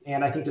that.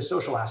 And I think the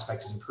social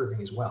aspect is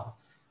improving as well.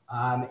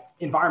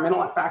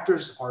 Environmental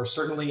factors are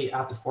certainly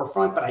at the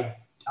forefront, but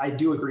I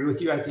do agree with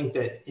you. I think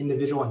that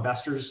individual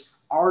investors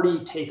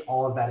already take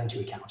all of that into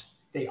account.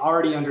 They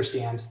already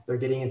understand they're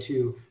getting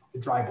into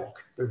dry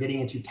bulk. They're getting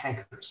into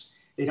tankers.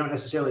 They don't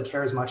necessarily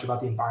care as much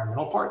about the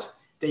environmental part.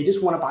 They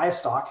just want to buy a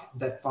stock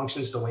that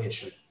functions the way it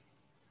should.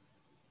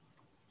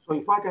 So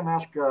if I can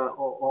ask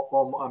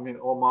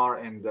Omar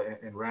and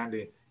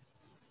Randy,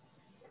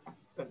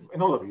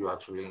 and all of you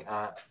actually,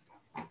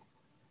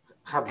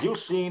 have you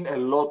seen a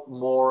lot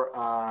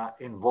more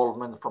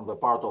involvement from the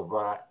part of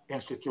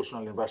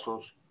institutional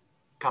investors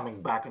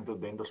coming back into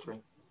the industry?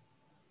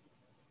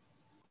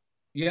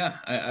 Yeah,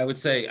 I would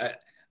say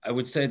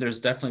there's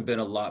definitely been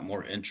a lot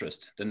more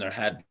interest than there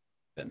had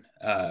been.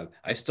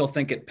 I still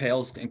think it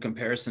pales in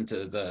comparison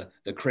to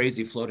the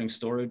crazy floating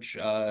storage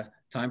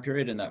time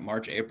period in that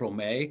March, April,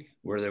 May,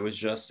 where there was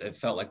just, it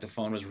felt like the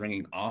phone was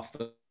ringing off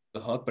the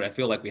hook. But I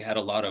feel like we had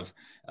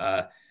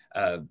uh,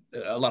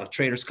 a lot of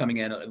traders coming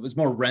in. It was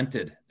more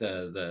rented,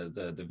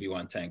 the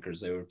V1 tankers.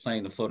 They were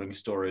playing the floating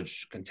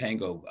storage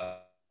contango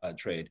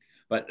trade.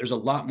 But there's a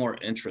lot more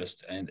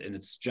interest, and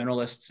it's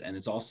generalists, and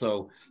it's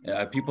also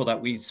people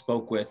that we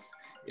spoke with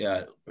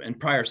in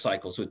prior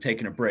cycles who had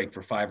taken a break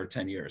for 5 or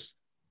 10 years.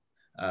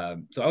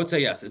 So I would say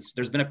yes,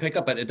 there's been a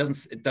pickup, but it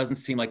doesn't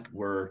seem like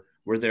we're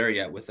there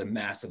yet with a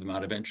massive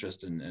amount of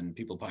interest and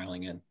people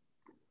piling in.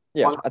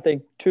 Yeah, I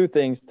think two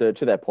things to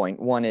that point.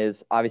 One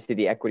is obviously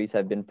the equities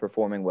have been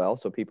performing well,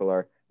 so people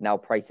are now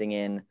pricing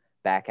in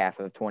back half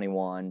of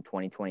 21,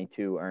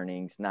 2022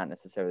 earnings, not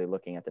necessarily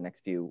looking at the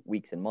next few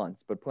weeks and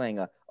months, but playing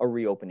a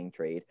reopening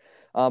trade.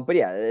 But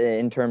yeah,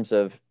 in terms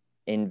of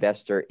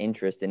investor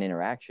interest and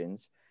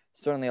interactions,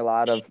 certainly a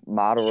lot of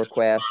model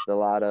requests, a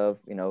lot of,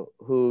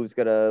 who's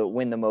going to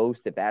win the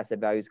most if asset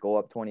values go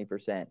up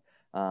 20%,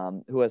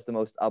 who has the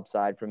most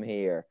upside from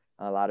here,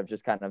 a lot of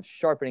just kind of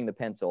sharpening the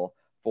pencil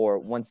for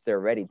once they're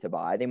ready to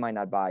buy. They might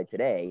not buy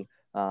today,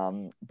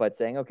 but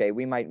saying, okay,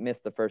 we might miss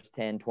the first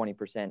 10,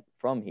 20%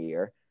 from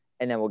here,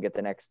 and then we'll get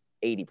the next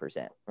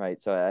 80%,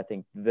 right? So I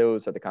think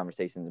those are the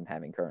conversations I'm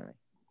having currently.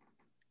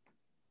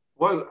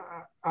 Well,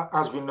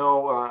 as we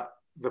know,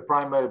 the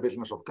primary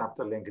business of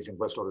Capital Link is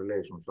investor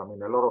relations. I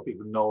mean, a lot of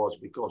people know us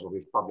because of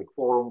these public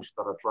forums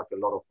that attract a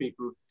lot of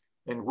people.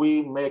 And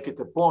we make it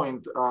a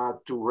point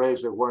to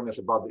raise awareness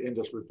about the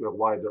industry to a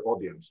wider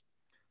audience.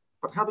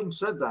 But having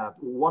said that,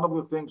 one of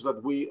the things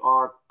that we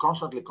are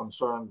constantly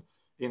concerned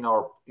in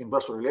our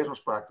investor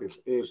relations practice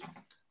is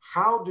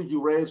how do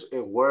you raise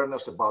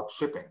awareness about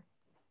shipping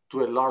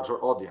to a larger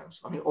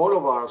audience? I mean, all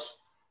of us,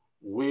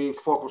 we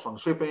focus on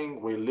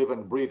shipping, we live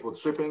and breathe with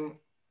shipping,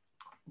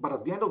 but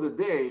at the end of the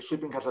day,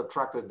 shipping has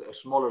attracted a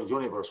smaller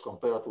universe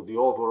compared to the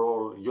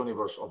overall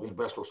universe of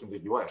investors in the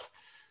US.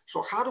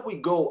 So how do we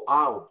go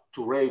out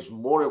to raise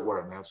more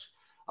awareness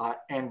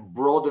and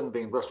broaden the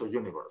investor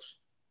universe?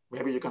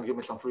 Maybe you can give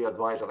me some free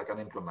advice that I can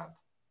implement.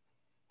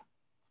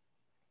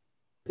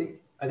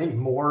 I think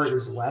more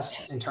is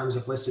less in terms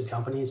of listed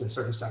companies in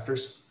certain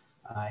sectors.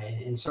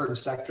 In certain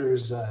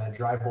sectors,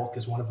 dry bulk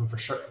is one of them for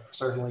sure.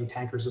 Certainly,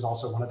 tankers is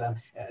also one of them.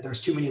 There's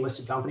too many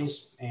listed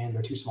companies, and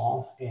they're too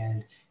small.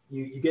 And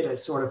you get a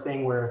sort of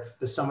thing where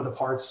the sum of the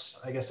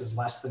parts, I guess, is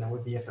less than it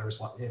would be if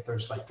there's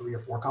like 3 or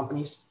 4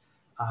 companies.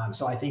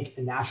 So I think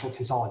a natural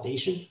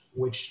consolidation,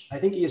 which I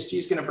think ESG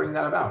is going to bring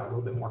that about, a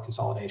little bit more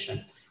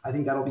consolidation. I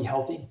think that'll be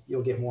healthy.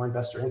 You'll get more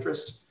investor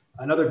interest.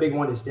 Another big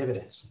one is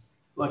dividends.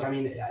 Look, I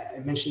mean, I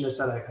mentioned this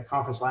at a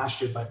conference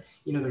last year, but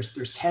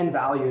there's 10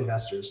 value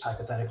investors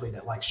hypothetically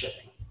that like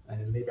shipping,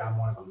 and maybe I'm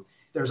one of them.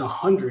 There's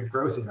 100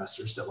 growth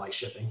investors that like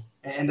shipping,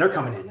 and they're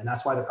coming in, and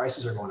that's why the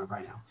prices are going up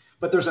right now.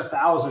 But there's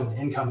 1,000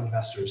 income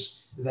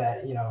investors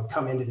that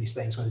come into these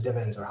things when the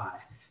dividends are high.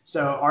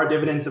 So are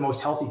dividends the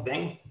most healthy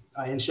thing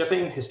in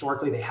shipping?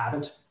 Historically, they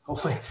haven't.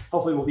 Hopefully,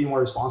 we'll be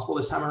more responsible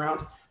this time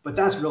around. But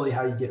that's really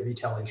how you get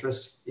retail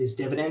interest, is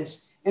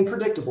dividends and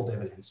predictable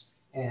dividends.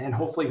 And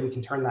hopefully we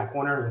can turn that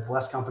corner with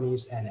less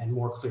companies and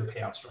more clear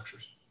payout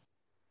structures.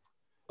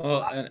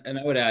 Well, and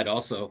I would add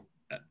also,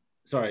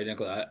 sorry,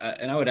 Nicola,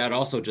 and I would add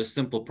also just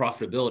simple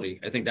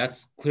profitability. I think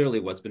that's clearly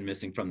what's been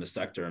missing from the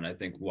sector, and I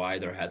think why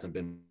there hasn't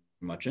been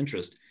much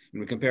interest. When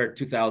we compare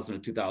 2000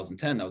 to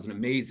 2010, that was an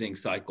amazing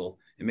cycle,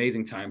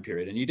 amazing time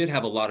period. And you did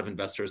have a lot of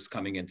investors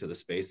coming into the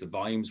space. The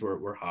volumes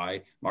were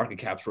high, market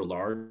caps were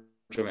large.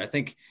 I mean, I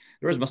think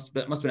there must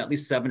have been at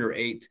least 7 or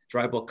 8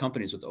 dry bulk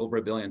companies with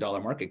over $1 billion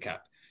market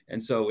cap.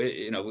 And so,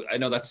 I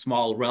know that's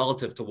small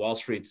relative to Wall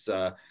Street's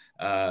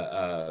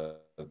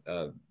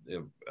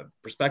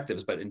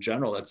perspectives, but in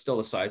general, that's still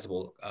a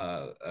sizable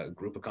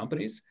group of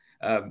companies.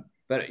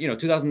 But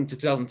 2000 to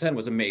 2010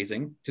 was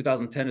amazing.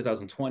 2010 to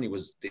 2020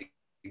 was the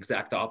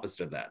exact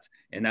opposite of that,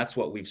 and that's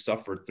what we've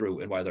suffered through,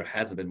 and why there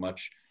hasn't been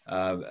much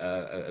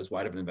as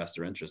wide of an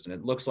investor interest. And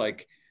it looks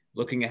like,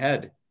 looking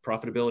ahead,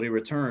 profitability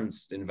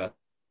returns,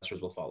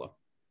 investors will follow.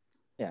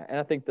 Yeah, and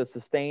I think the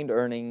sustained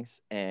earnings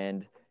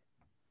and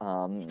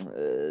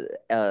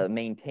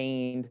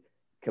maintained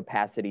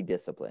capacity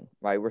discipline,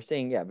 right? We're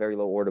seeing, very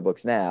low order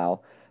books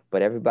now,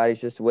 but everybody's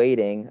just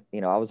waiting.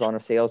 I was on a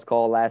sales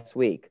call last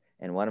week,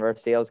 and one of our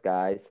sales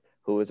guys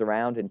who was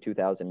around in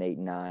 2008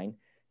 and 9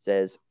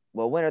 says,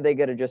 well, when are they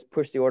going to just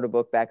push the order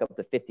book back up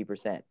to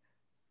 50%?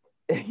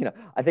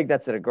 I think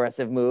that's an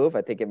aggressive move.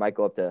 I think it might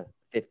go up to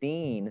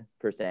 15%.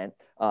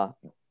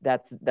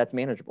 That's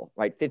manageable,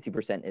 right?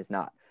 50% is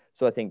not.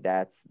 So I think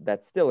that's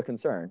still a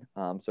concern.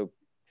 So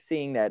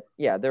seeing that,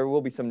 there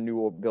will be some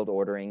new build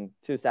ordering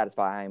to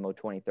satisfy IMO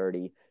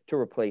 2030 to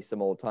replace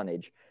some old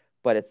tonnage,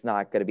 but it's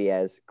not going to be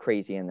as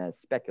crazy and as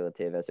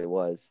speculative as it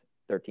was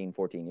 13,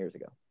 14 years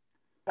ago.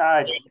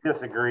 I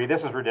disagree.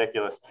 This is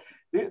ridiculous.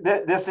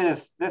 This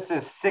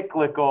is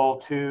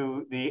cyclical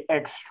to the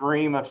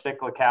extreme of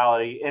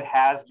cyclicality. It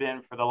has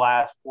been for the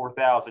last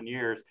 4,000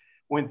 years.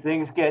 When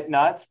things get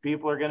nuts,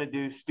 people are going to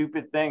do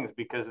stupid things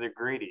because they're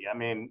greedy. I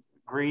mean,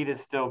 greed is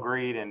still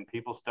greed, and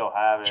people still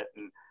have it.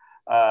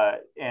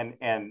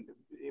 And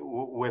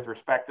with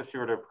respect to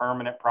sort of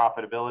permanent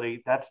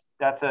profitability,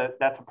 that's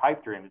a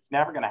pipe dream. It's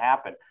never going to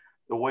happen.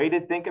 The way to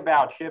think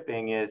about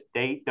shipping is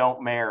date,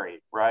 don't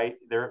marry, right?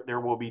 There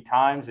will be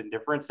times in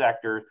different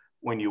sectors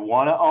when you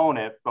want to own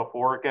it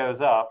before it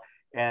goes up,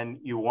 and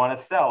you want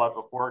to sell it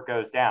before it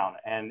goes down.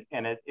 And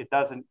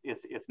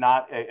it's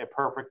not a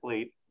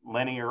perfectly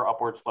linear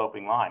upward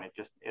sloping line.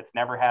 It's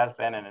never has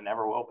been, and it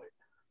never will be.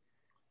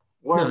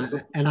 Well, no,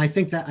 and I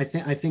think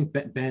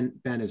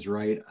Ben is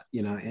right.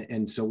 You know,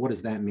 and so what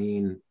does that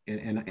mean?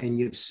 And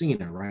you've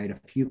seen it, right? A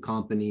few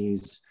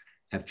companies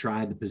have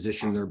tried to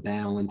position their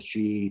balance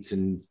sheets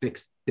and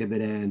fixed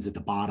dividends at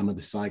the bottom of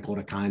the cycle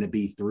to kind of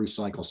be through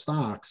cycle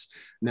stocks.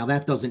 Now,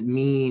 that doesn't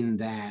mean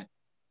that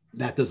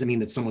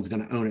someone's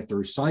going to own it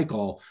through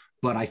cycle.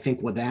 But I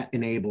think what that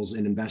enables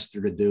an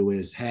investor to do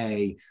is,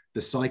 hey,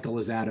 the cycle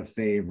is out of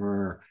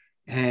favor.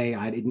 Hey,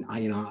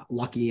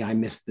 lucky I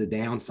missed the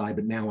downside,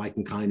 but now I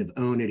can kind of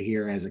own it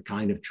here as it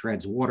kind of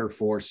treads water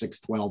for 6,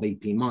 12,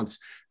 18 months,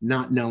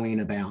 not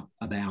knowing about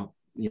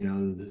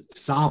the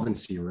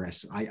solvency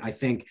risk. I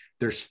think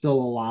there's still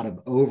a lot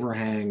of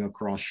overhang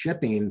across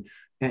shipping,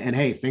 and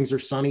hey, things are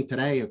sunny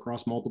today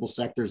across multiple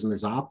sectors and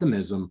there's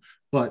optimism.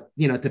 But,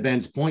 to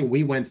Ben's point,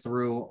 we went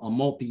through a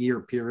multi-year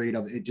period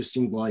of, it just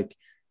seemed like,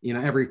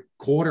 every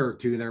quarter or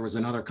two, there was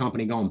another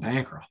company going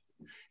bankrupt.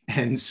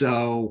 And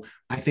so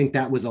I think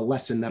that was a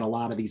lesson that a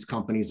lot of these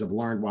companies have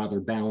learned while their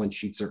balance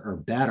sheets are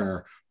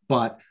better.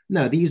 But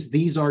no,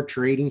 these are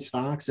trading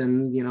stocks,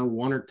 and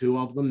one or two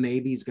of them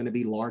maybe is going to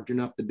be large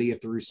enough to be a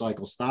through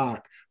cycle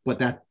stock. But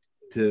that,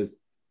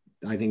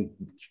 I think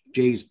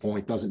Jay's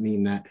point, doesn't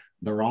mean that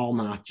they're all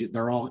not.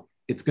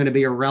 It's going to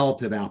be a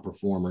relative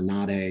outperformer,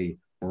 not a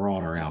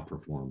broader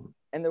outperformer.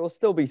 And there will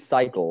still be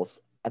cycles.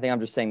 I think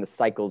I'm just saying the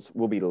cycles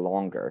will be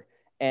longer,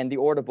 and the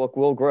order book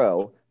will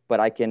grow. But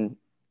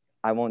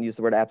I won't use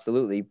the word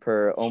absolutely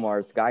per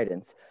Omar's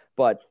guidance,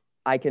 but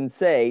I can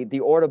say the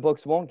order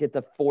books won't get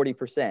to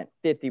 40%,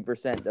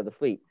 50% of the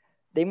fleet.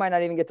 They might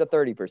not even get to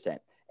 30%.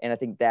 And I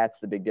think that's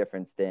the big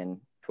difference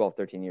than 12,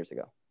 13 years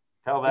ago.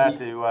 Tell that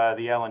to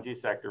the LNG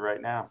sector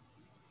right now.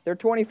 They're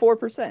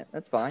 24%.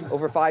 That's fine.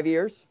 Over 5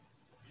 years.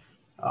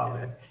 Oh,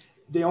 man.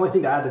 The only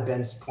thing to add to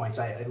Ben's points,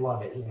 I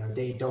love it.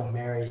 Date, don't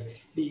marry.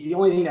 The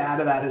only thing to add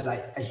to that is I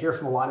hear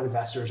from a lot of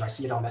investors. I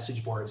see it on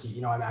message boards.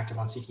 I'm active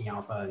on Seeking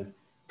Alpha and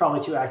probably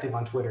too active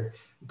on Twitter.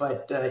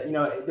 But,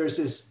 there's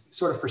this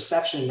sort of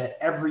perception that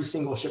every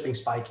single shipping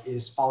spike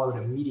is followed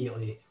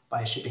immediately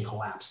by a shipping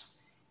collapse.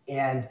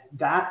 And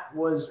that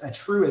was a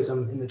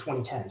truism in the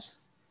 2010s.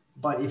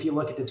 But if you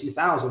look at the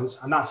 2000s,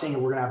 I'm not saying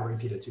we're going to have a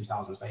repeat of the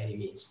 2000s by any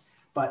means.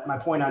 But my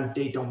point on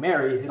date, don't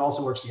marry, it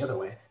also works the other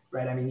way,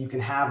 right? I mean, you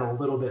can have a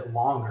little bit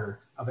longer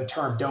of a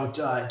term.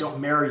 Don't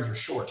marry your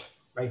short,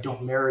 right?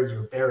 Don't marry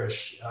your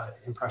bearish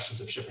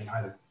impressions of shipping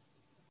either.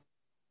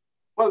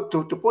 Well,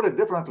 to put it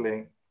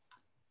differently,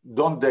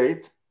 don't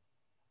date,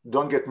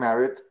 don't get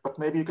married, but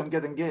maybe you can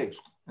get engaged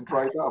and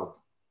try it out.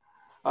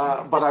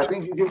 But I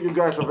think you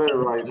guys are very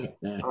right.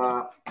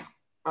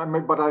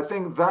 But I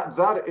think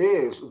that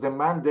is the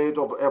mandate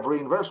of every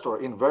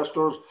investor.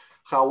 Investors,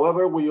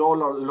 however, we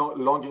all are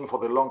longing for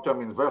the long-term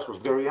investors.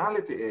 The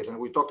reality is, and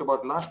we talked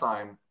about last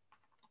time,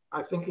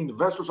 I think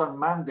investors are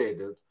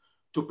mandated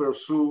to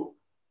pursue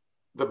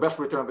the best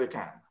return they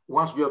can.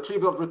 Once you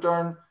achieve that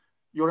return,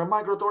 you're a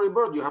migratory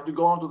bird. You have to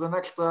go on to the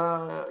next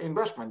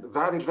investment.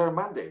 That is their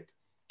mandate.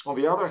 On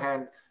the other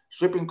hand,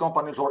 shipping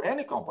companies or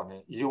any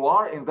company, you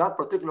are in that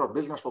particular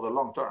business for the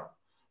long term.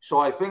 So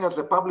I think as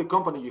a public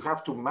company, you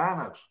have to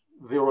manage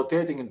the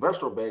rotating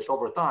investor base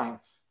over time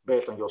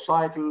based on your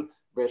cycle,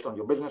 based on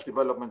your business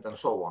development, and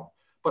so on.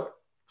 But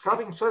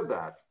having said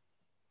that,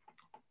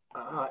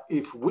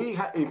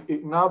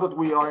 now that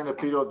we are in a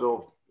period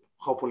of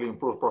hopefully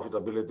improved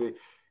profitability,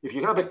 if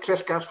you have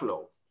excess cash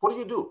flow, what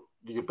do?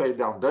 Do you pay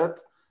down debt?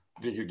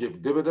 Do you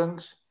give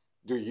dividends?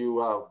 Do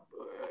you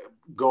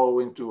go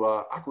into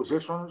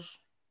acquisitions?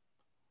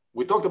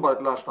 We talked about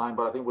it last time,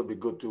 but I think it would be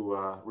good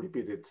to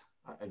repeat it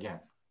again.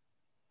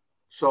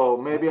 So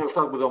maybe I'll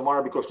start with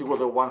Omar because he was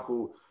the one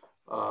who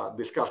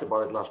discussed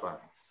about it last time.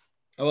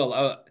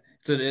 Well,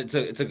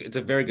 it's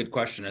a very good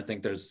question. I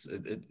think there's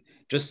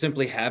just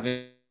simply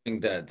having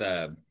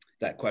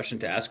that question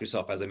to ask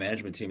yourself as a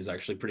management team is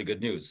actually pretty good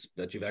news,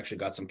 that you've actually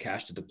got some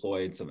cash to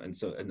deploy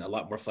and a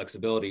lot more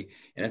flexibility.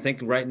 And I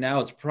think right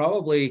now it's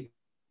probably,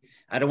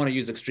 I don't want to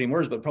use extreme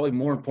words, but probably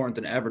more important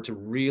than ever to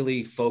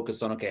really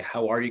focus on, okay,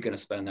 how are you going to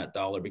spend that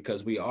dollar?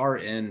 Because we are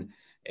in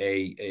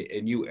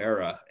a new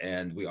era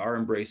and we are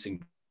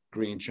embracing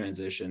green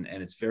transition,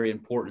 and it's very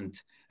important.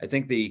 I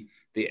think the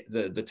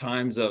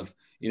times of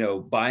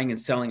buying and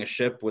selling a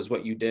ship was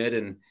what you did,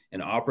 and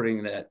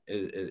operating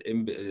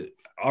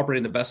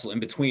operating the vessel in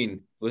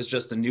between was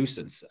just a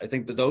nuisance. I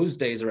think that those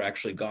days are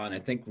actually gone. I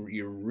think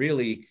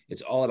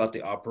it's all about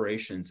the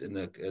operations and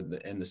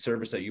the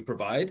service that you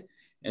provide.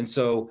 And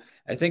so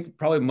I think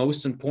probably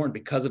most important,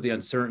 because of the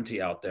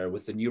uncertainty out there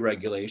with the new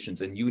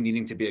regulations and you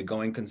needing to be a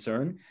going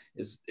concern,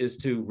 is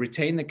to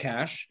retain the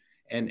cash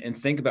and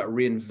think about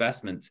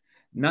reinvestment,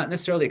 not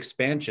necessarily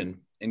expansion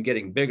and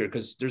getting bigger,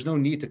 because there's no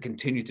need to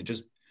continue to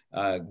just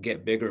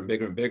get bigger and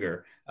bigger and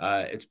bigger.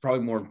 It's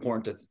probably more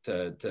important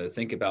to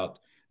think about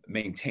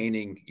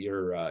maintaining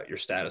your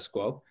status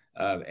quo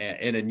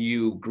in a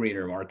new,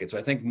 greener market. So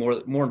I think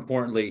more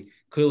importantly,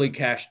 clearly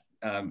cash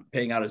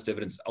paying out as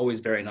dividends,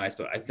 always very nice.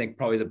 But I think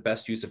probably the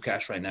best use of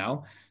cash right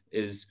now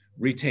is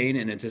retain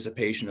in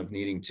anticipation of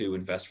needing to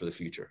invest for the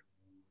future.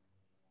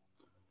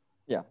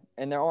 Yeah,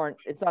 and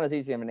it's not as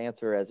easy of an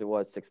answer as it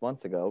was 6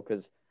 months ago,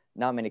 because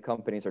not many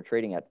companies are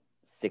trading at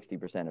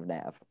 60% of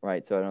NAV,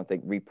 right? So I don't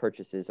think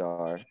repurchases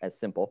are as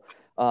simple.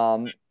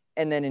 And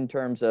then in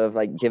terms of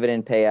like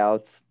dividend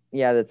payouts,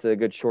 yeah, that's a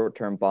good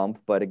short-term bump,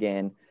 but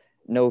again,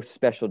 no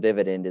special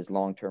dividend is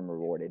long-term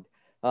rewarded.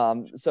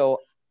 So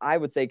I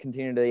would say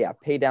continue to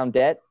pay down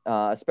debt,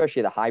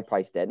 especially the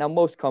high-price debt. Now,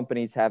 most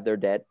companies have their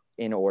debt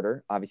in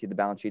order. Obviously, the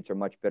balance sheets are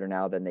much better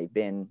now than they've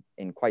been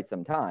in quite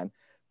some time,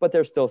 but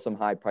there's still some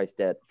high-price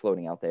debt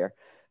floating out there.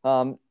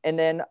 And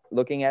then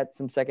looking at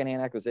some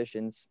secondhand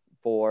acquisitions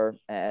for,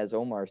 as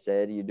Omar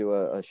said, you do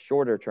a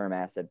shorter-term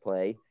asset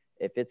play.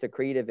 If it's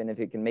accretive and if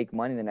it can make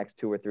money in the next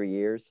 2 or 3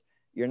 years,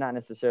 you're not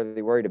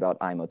necessarily worried about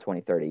IMO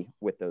 2030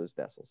 with those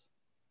vessels.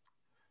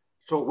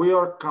 So we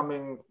are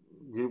coming,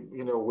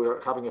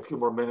 we're having a few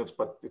more minutes,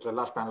 but it's the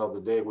last panel of the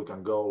day. We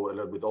can go a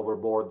little bit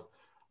overboard,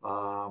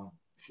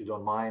 if you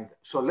don't mind.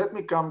 So let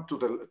me come to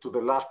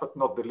the last but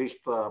not the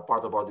least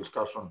part of our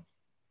discussion.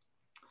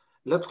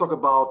 Let's talk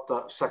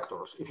about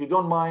sectors. If you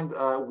don't mind,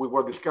 we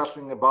were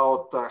discussing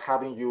about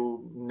having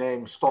you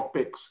name stock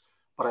picks,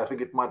 but I think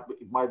it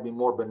might be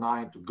more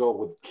benign to go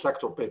with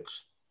sector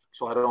picks,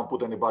 so I don't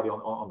put anybody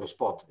on the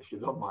spot, if you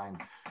don't mind.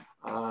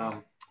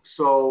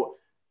 So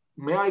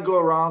may I go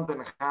around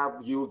and have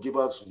you give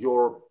us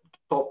your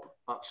top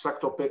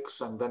sector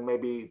picks, and then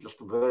maybe just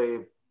a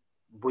very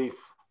brief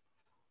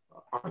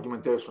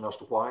argumentation as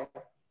to why?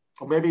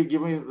 Or maybe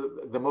give me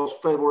the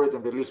most favorite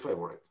and the least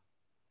favorite.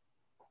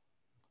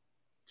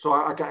 So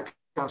I can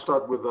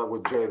start with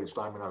Jay this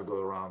time, and I'll go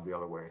around the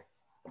other way.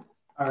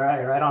 All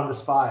right on the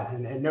spot,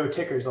 and no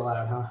tickers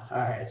allowed, huh?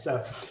 All right,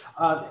 so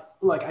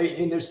look, I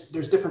mean, there's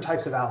different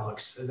types of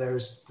outlooks.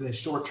 There's the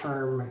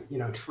short-term,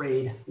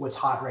 trade, what's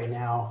hot right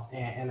now,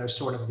 and there's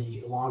sort of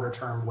the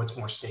longer-term, what's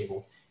more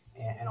stable.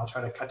 And I'll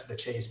try to cut to the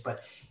chase,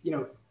 but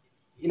in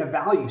a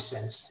value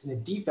sense, in a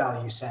deep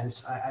value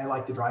sense, I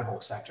like the dry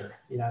bulk sector.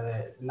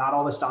 Not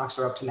all the stocks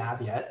are up to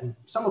NAV yet, and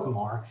some of them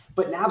are,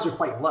 but NAVs are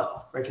quite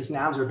low, right? Because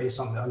NAVs are based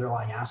on the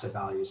underlying asset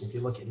values. And if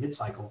you look at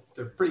mid-cycle,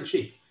 they're pretty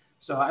cheap.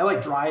 So I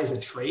like dry as a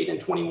trade in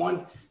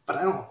 21, but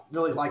I don't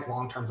really like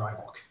long-term dry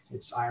bulk.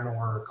 It's iron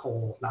ore,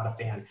 coal, not a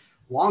fan.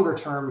 Longer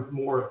term,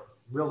 more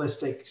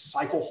realistic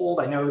cycle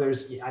hold. I know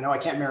I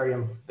can't marry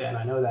them, Ben,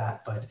 I know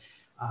that, but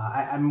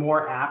I'm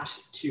more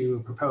apt to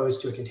propose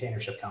to a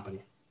container ship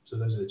company. So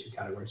those are the two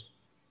categories.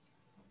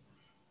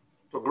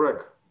 So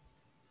Greg,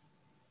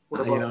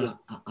 what about you?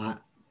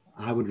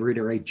 I would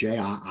reiterate, Jay,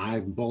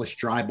 I'm bullish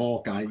dry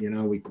bulk.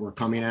 We're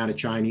coming out of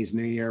Chinese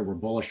New Year. We're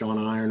bullish on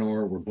iron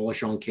ore. We're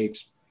bullish on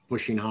capes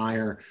pushing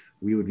higher.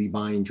 We would be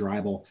buying dry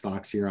bulk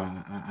stocks here.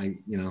 I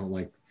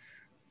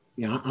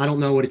don't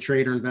know what a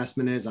trader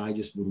investment is. I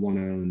just would want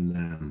to own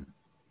them.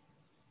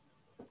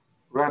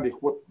 Randy,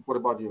 what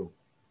about you?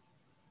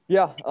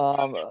 Yeah,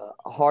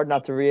 hard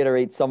not to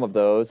reiterate some of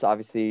those.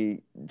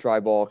 Obviously, dry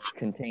bulk,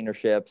 container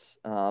ships.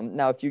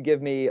 Now, if you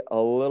give me a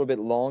little bit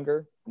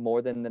longer,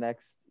 more than the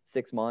next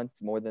 6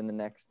 months, more than the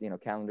next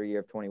calendar year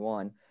of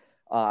 21,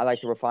 I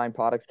like the refined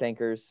products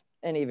tankers,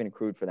 and even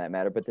crude for that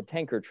matter. But the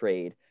tanker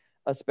trade,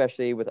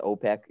 especially with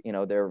OPEC,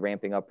 they're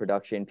ramping up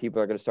production.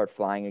 People are going to start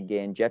flying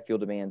again. Jet fuel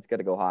demand's going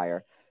to go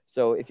higher.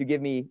 So if you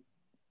give me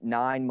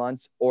 9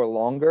 months or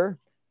longer,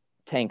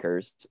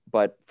 tankers,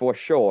 but for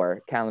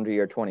sure, calendar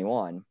year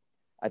 21,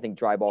 I think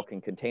dry bulk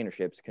and container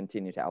ships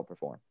continue to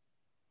outperform.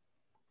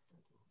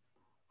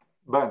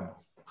 Ben,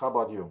 how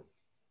about you?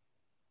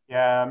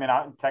 Yeah, I mean,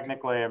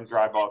 technically I'm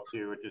dry bulk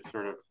too, which is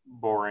sort of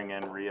boring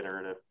and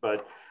reiterative,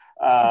 but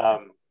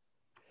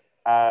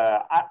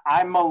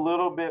I'm a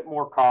little bit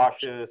more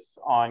cautious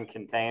on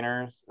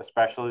containers,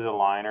 especially the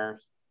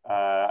liners.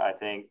 I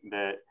think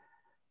that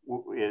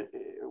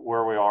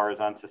where we are is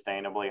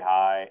unsustainably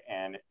high,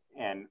 and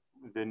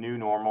the new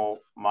normal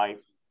might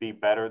be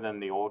better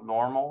than the old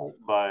normal,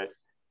 but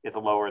it's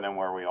lower than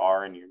where we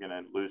are, and you're going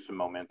to lose some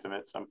momentum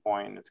at some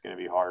point, and it's going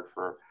to be hard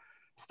for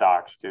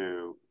stocks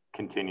to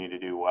continue to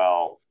do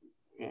well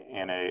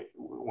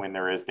when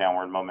there is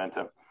downward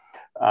momentum.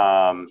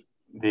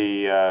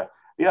 The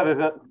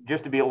other,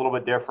 just to be a little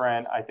bit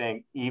different, I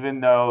think even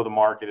though the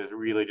market has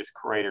really just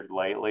cratered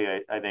lately,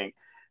 I think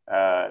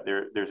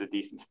there's a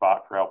decent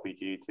spot for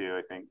LPG too.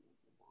 I think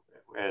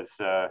as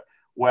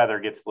weather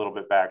gets a little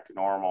bit back to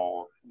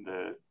normal,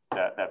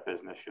 that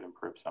business should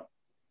improve some.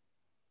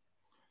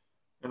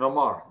 And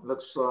Omar,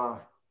 let's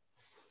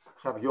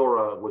have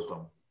your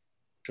wisdom.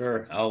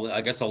 Sure.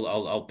 I guess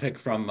I'll pick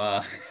from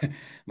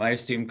my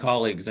esteemed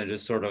colleagues and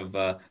just sort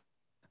of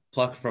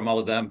pluck from all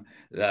of them.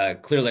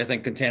 Clearly, I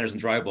think containers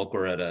and dry bulk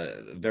were at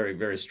a very,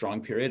 very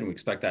strong period, and we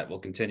expect that will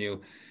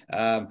continue.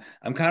 I'm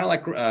kind of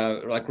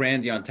like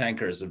Randy on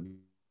tankers. I'm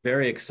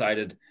very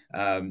excited,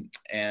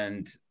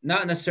 and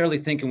not necessarily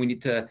thinking we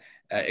need to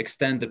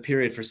extend the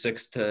period for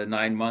 6 to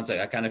 9 months.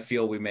 I kind of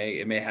feel it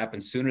may happen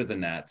sooner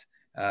than that.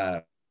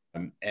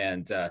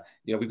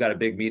 We've got a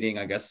big meeting,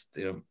 I guess,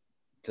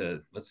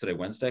 what's today,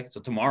 Wednesday?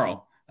 So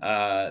tomorrow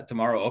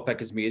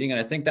OPEC is meeting, and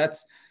I think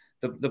that's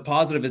the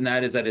positive in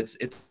that is that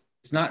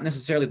it's not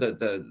necessarily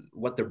the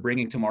what they're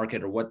bringing to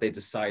market or what they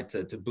decide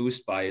to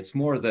boost by. It's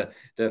more the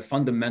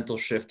fundamental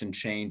shift and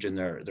change in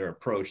their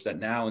approach, that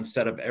now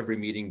instead of every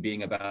meeting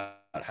being about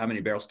how many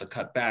barrels to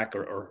cut back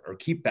or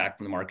keep back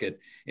from the market,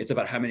 it's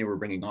about how many we're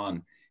bringing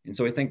on. And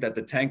so I think that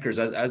the tankers,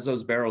 as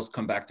those barrels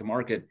come back to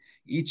market,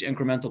 each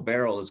incremental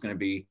barrel is going to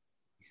be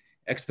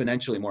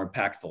exponentially more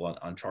impactful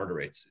on charter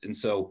rates. And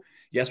so,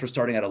 yes, we're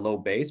starting at a low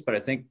base, but I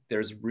think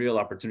there's real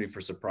opportunity for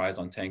surprise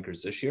on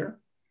tankers this year.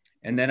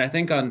 And then I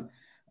think on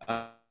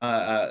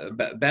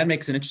Ben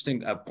makes an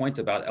interesting point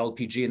about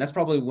LPG, and that's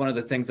probably one of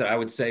the things that I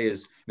would say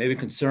is maybe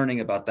concerning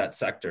about that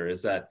sector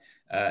is that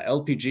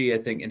LPG, I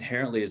think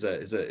inherently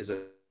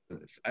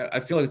I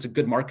feel like it's a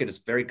good market. It's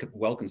very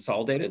well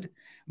consolidated.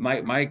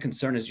 My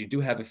concern is you do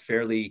have a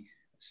fairly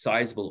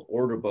sizable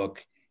order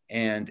book,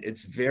 and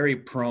it's very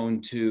prone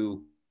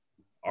to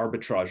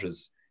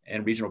arbitrages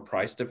and regional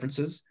price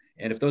differences.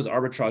 And if those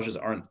arbitrages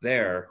aren't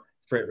there,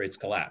 freight rates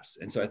collapse.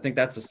 And so I think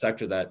that's a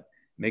sector that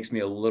makes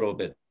me a little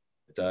bit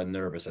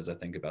nervous as I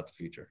think about the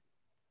future.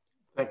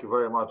 Thank you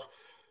very much.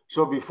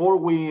 So before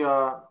we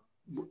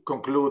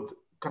conclude,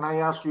 can I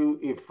ask you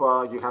if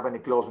you have any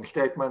closing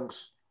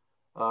statements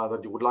that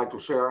you would like to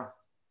share?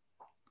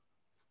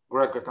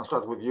 Greg, I can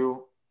start with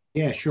you.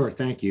 Yeah, sure.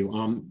 Thank you.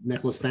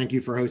 Nicholas, thank you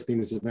for hosting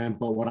this event.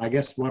 But what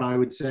I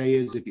would say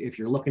is if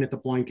you're looking at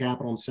deploying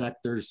capital in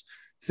sectors,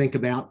 think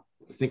about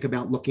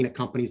looking at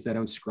companies that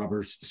own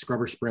scrubbers. The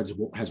scrubber spreads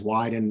has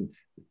widened.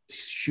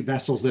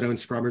 Vessels that own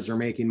scrubbers are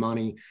making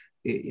money.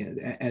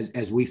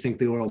 As we think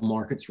the oil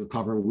markets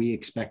recover, we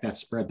expect that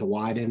spread to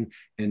widen.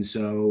 And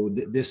so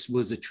this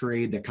was a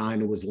trade that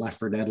kind of was left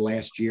for dead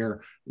last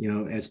year,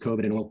 as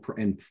COVID and oil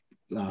and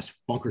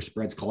bunker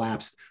spreads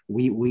collapsed.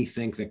 We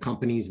think that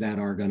companies that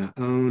are going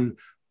to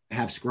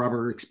have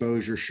scrubber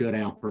exposure should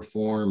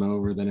outperform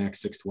over the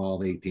next 6,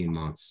 12, 18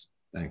 months.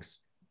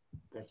 Thanks.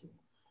 Thank you.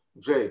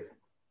 Jay.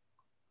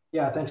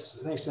 Yeah,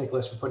 thanks,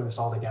 Nicholas, for putting this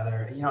all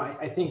together.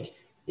 I think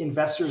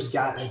investors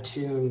got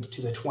attuned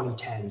to the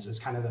 2010s as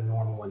kind of the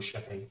normal in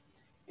shipping,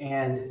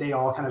 and they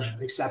all kind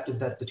of accepted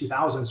that the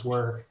 2000s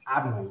were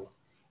abnormal.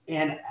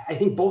 And I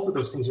think both of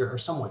those things are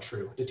somewhat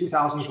true. The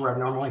 2000s were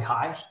abnormally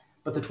high,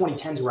 but the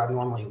 2010s were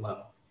abnormally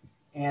low.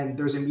 And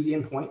there's a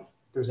median point.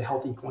 There's a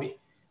healthy point.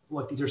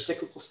 Look, these are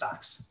cyclical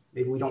stocks.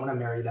 Maybe we don't want to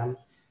marry them,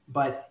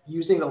 but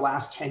using the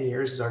last 10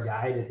 years as our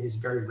guide is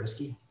very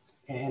risky.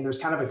 And there's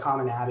kind of a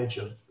common adage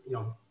of,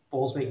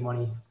 bulls make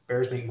money,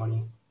 bears make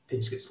money,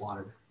 pigs get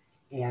slaughtered.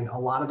 And a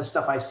lot of the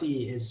stuff I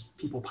see is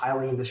people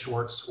piling into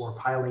shorts or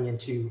piling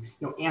into,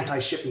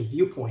 anti-shipping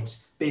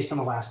viewpoints based on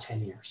the last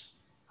 10 years.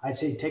 I'd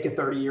say take a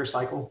 30-year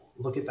cycle,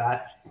 look at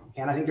that.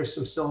 And I think there's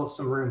still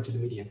some room to the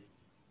median.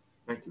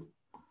 Thank you.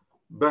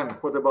 Ben,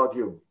 what about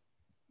you?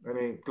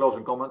 Any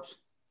closing comments?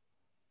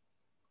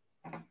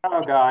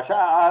 Oh gosh,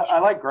 I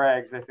like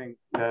Greg's. I think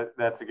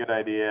that's a good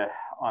idea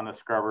on the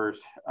scrubbers.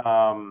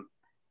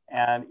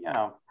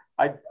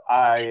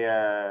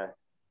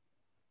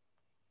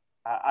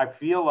 I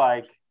feel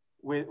like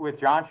with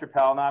John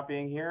Chappell not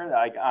being here,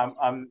 like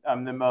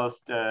I'm the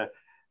most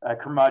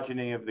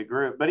curmudgeon-y of the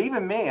group. But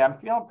even me, I'm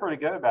feeling pretty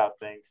good about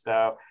things.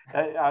 So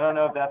I don't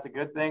know if that's a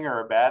good thing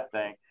or a bad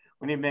thing.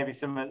 We need maybe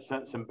some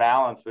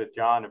balance with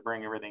John to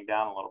bring everything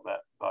down a little bit.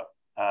 But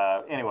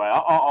anyway,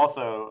 I'll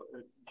also,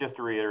 just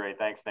to reiterate,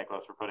 thanks,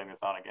 Nicholas, for putting this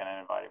on again and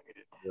inviting me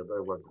to. You're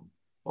very welcome.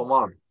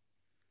 Omar.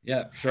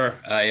 Yeah, sure.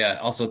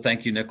 Also,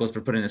 thank you, Nicholas,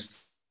 for putting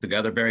this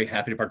together. Very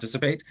happy to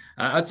participate.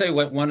 I'd say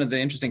one of the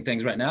interesting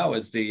things right now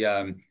is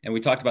and we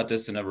talked about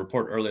this in a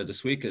report earlier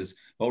this week, is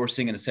what we're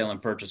seeing in the sale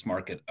and purchase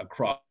market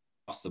across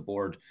the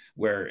board,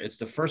 where it's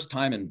the first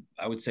time in,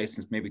 I would say,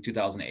 since maybe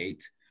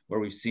 2008, where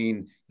we've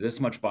seen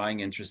this much buying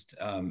interest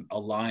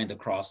aligned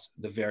across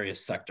the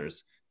various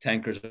sectors.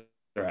 Tankers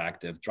are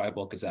active, dry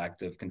bulk is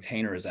active,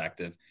 container is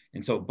active.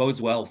 And so it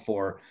bodes well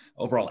for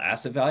overall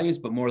asset values,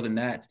 but more than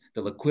that,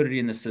 the liquidity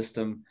in the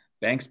system,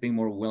 banks being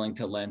more willing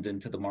to lend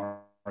into the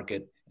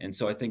market. And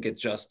so I think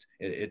it's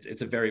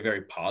a very,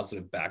 very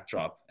positive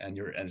backdrop. And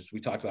as we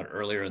talked about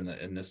earlier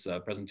in this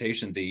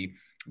presentation, the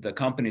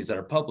companies that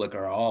are public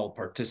are all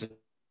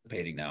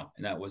participating now,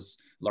 and that was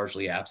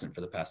largely absent for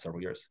the past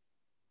several years.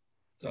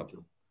 So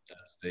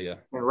that's the.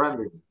 And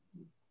Randy.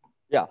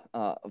 Yeah.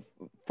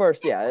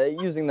 First, yeah,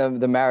 using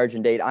the marriage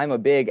and date, I'm a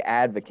big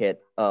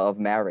advocate of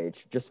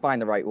marriage. Just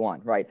find the right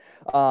one, right?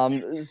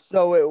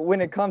 So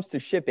when it comes to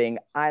shipping,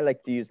 I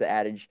like to use the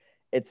adage,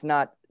 it's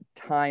not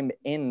time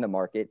in the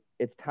market,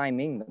 it's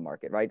timing the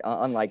market, right?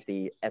 Unlike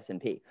the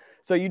S&P.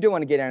 So you do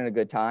want to get in at a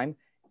good time.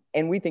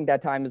 And we think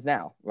that time is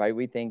now, right?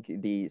 We think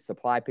the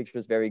supply picture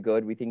is very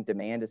good. We think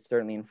demand is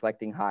certainly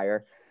inflecting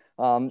higher.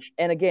 And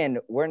again,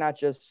 we're not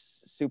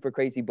just super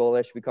crazy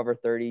bullish. We cover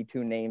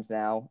 32 names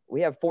now.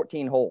 We have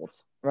 14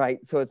 holds, right?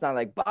 So it's not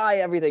like buy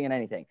everything and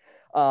anything.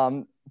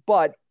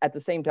 But at the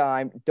same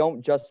time,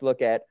 don't just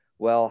look at,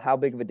 well, how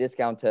big of a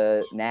discount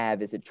to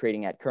NAV is it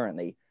trading at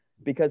currently?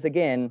 Because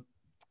again,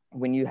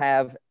 when you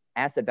have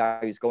asset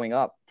values going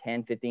up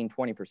 10, 15,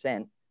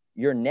 20%,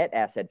 your net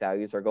asset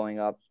values are going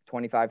up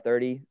 25,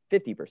 30,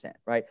 50%,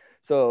 right?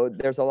 So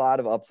there's a lot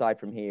of upside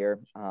from here.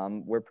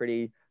 We're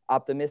pretty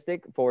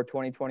optimistic for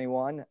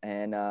 2021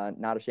 and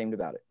not ashamed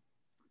about it.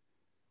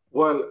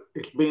 Well,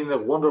 it's been a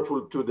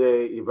wonderful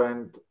two-day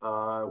event.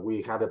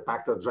 We had a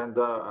packed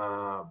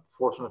agenda.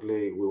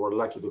 Fortunately, we were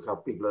lucky to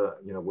have people,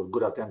 with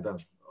good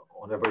attendance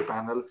on every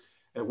panel.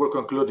 And we're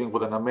concluding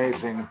with an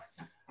amazing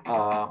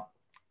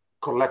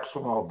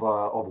collection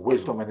of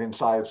wisdom and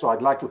insight. So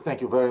I'd like to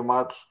thank you very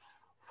much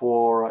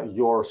for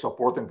your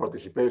support and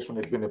participation.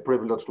 It's been a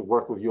privilege to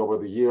work with you over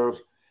the years.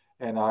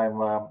 And I'm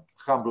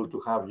humbled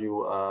to have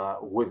you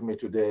with me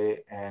today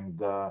and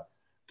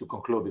to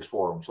conclude this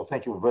forum. So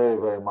thank you very,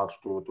 very much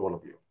to all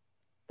of you.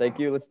 Thank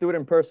you. Let's do it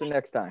in person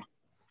next time.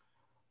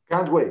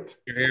 Can't wait.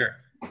 You're here.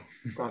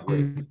 Can't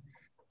wait.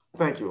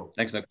 Thank you.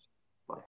 Thanks, Nick.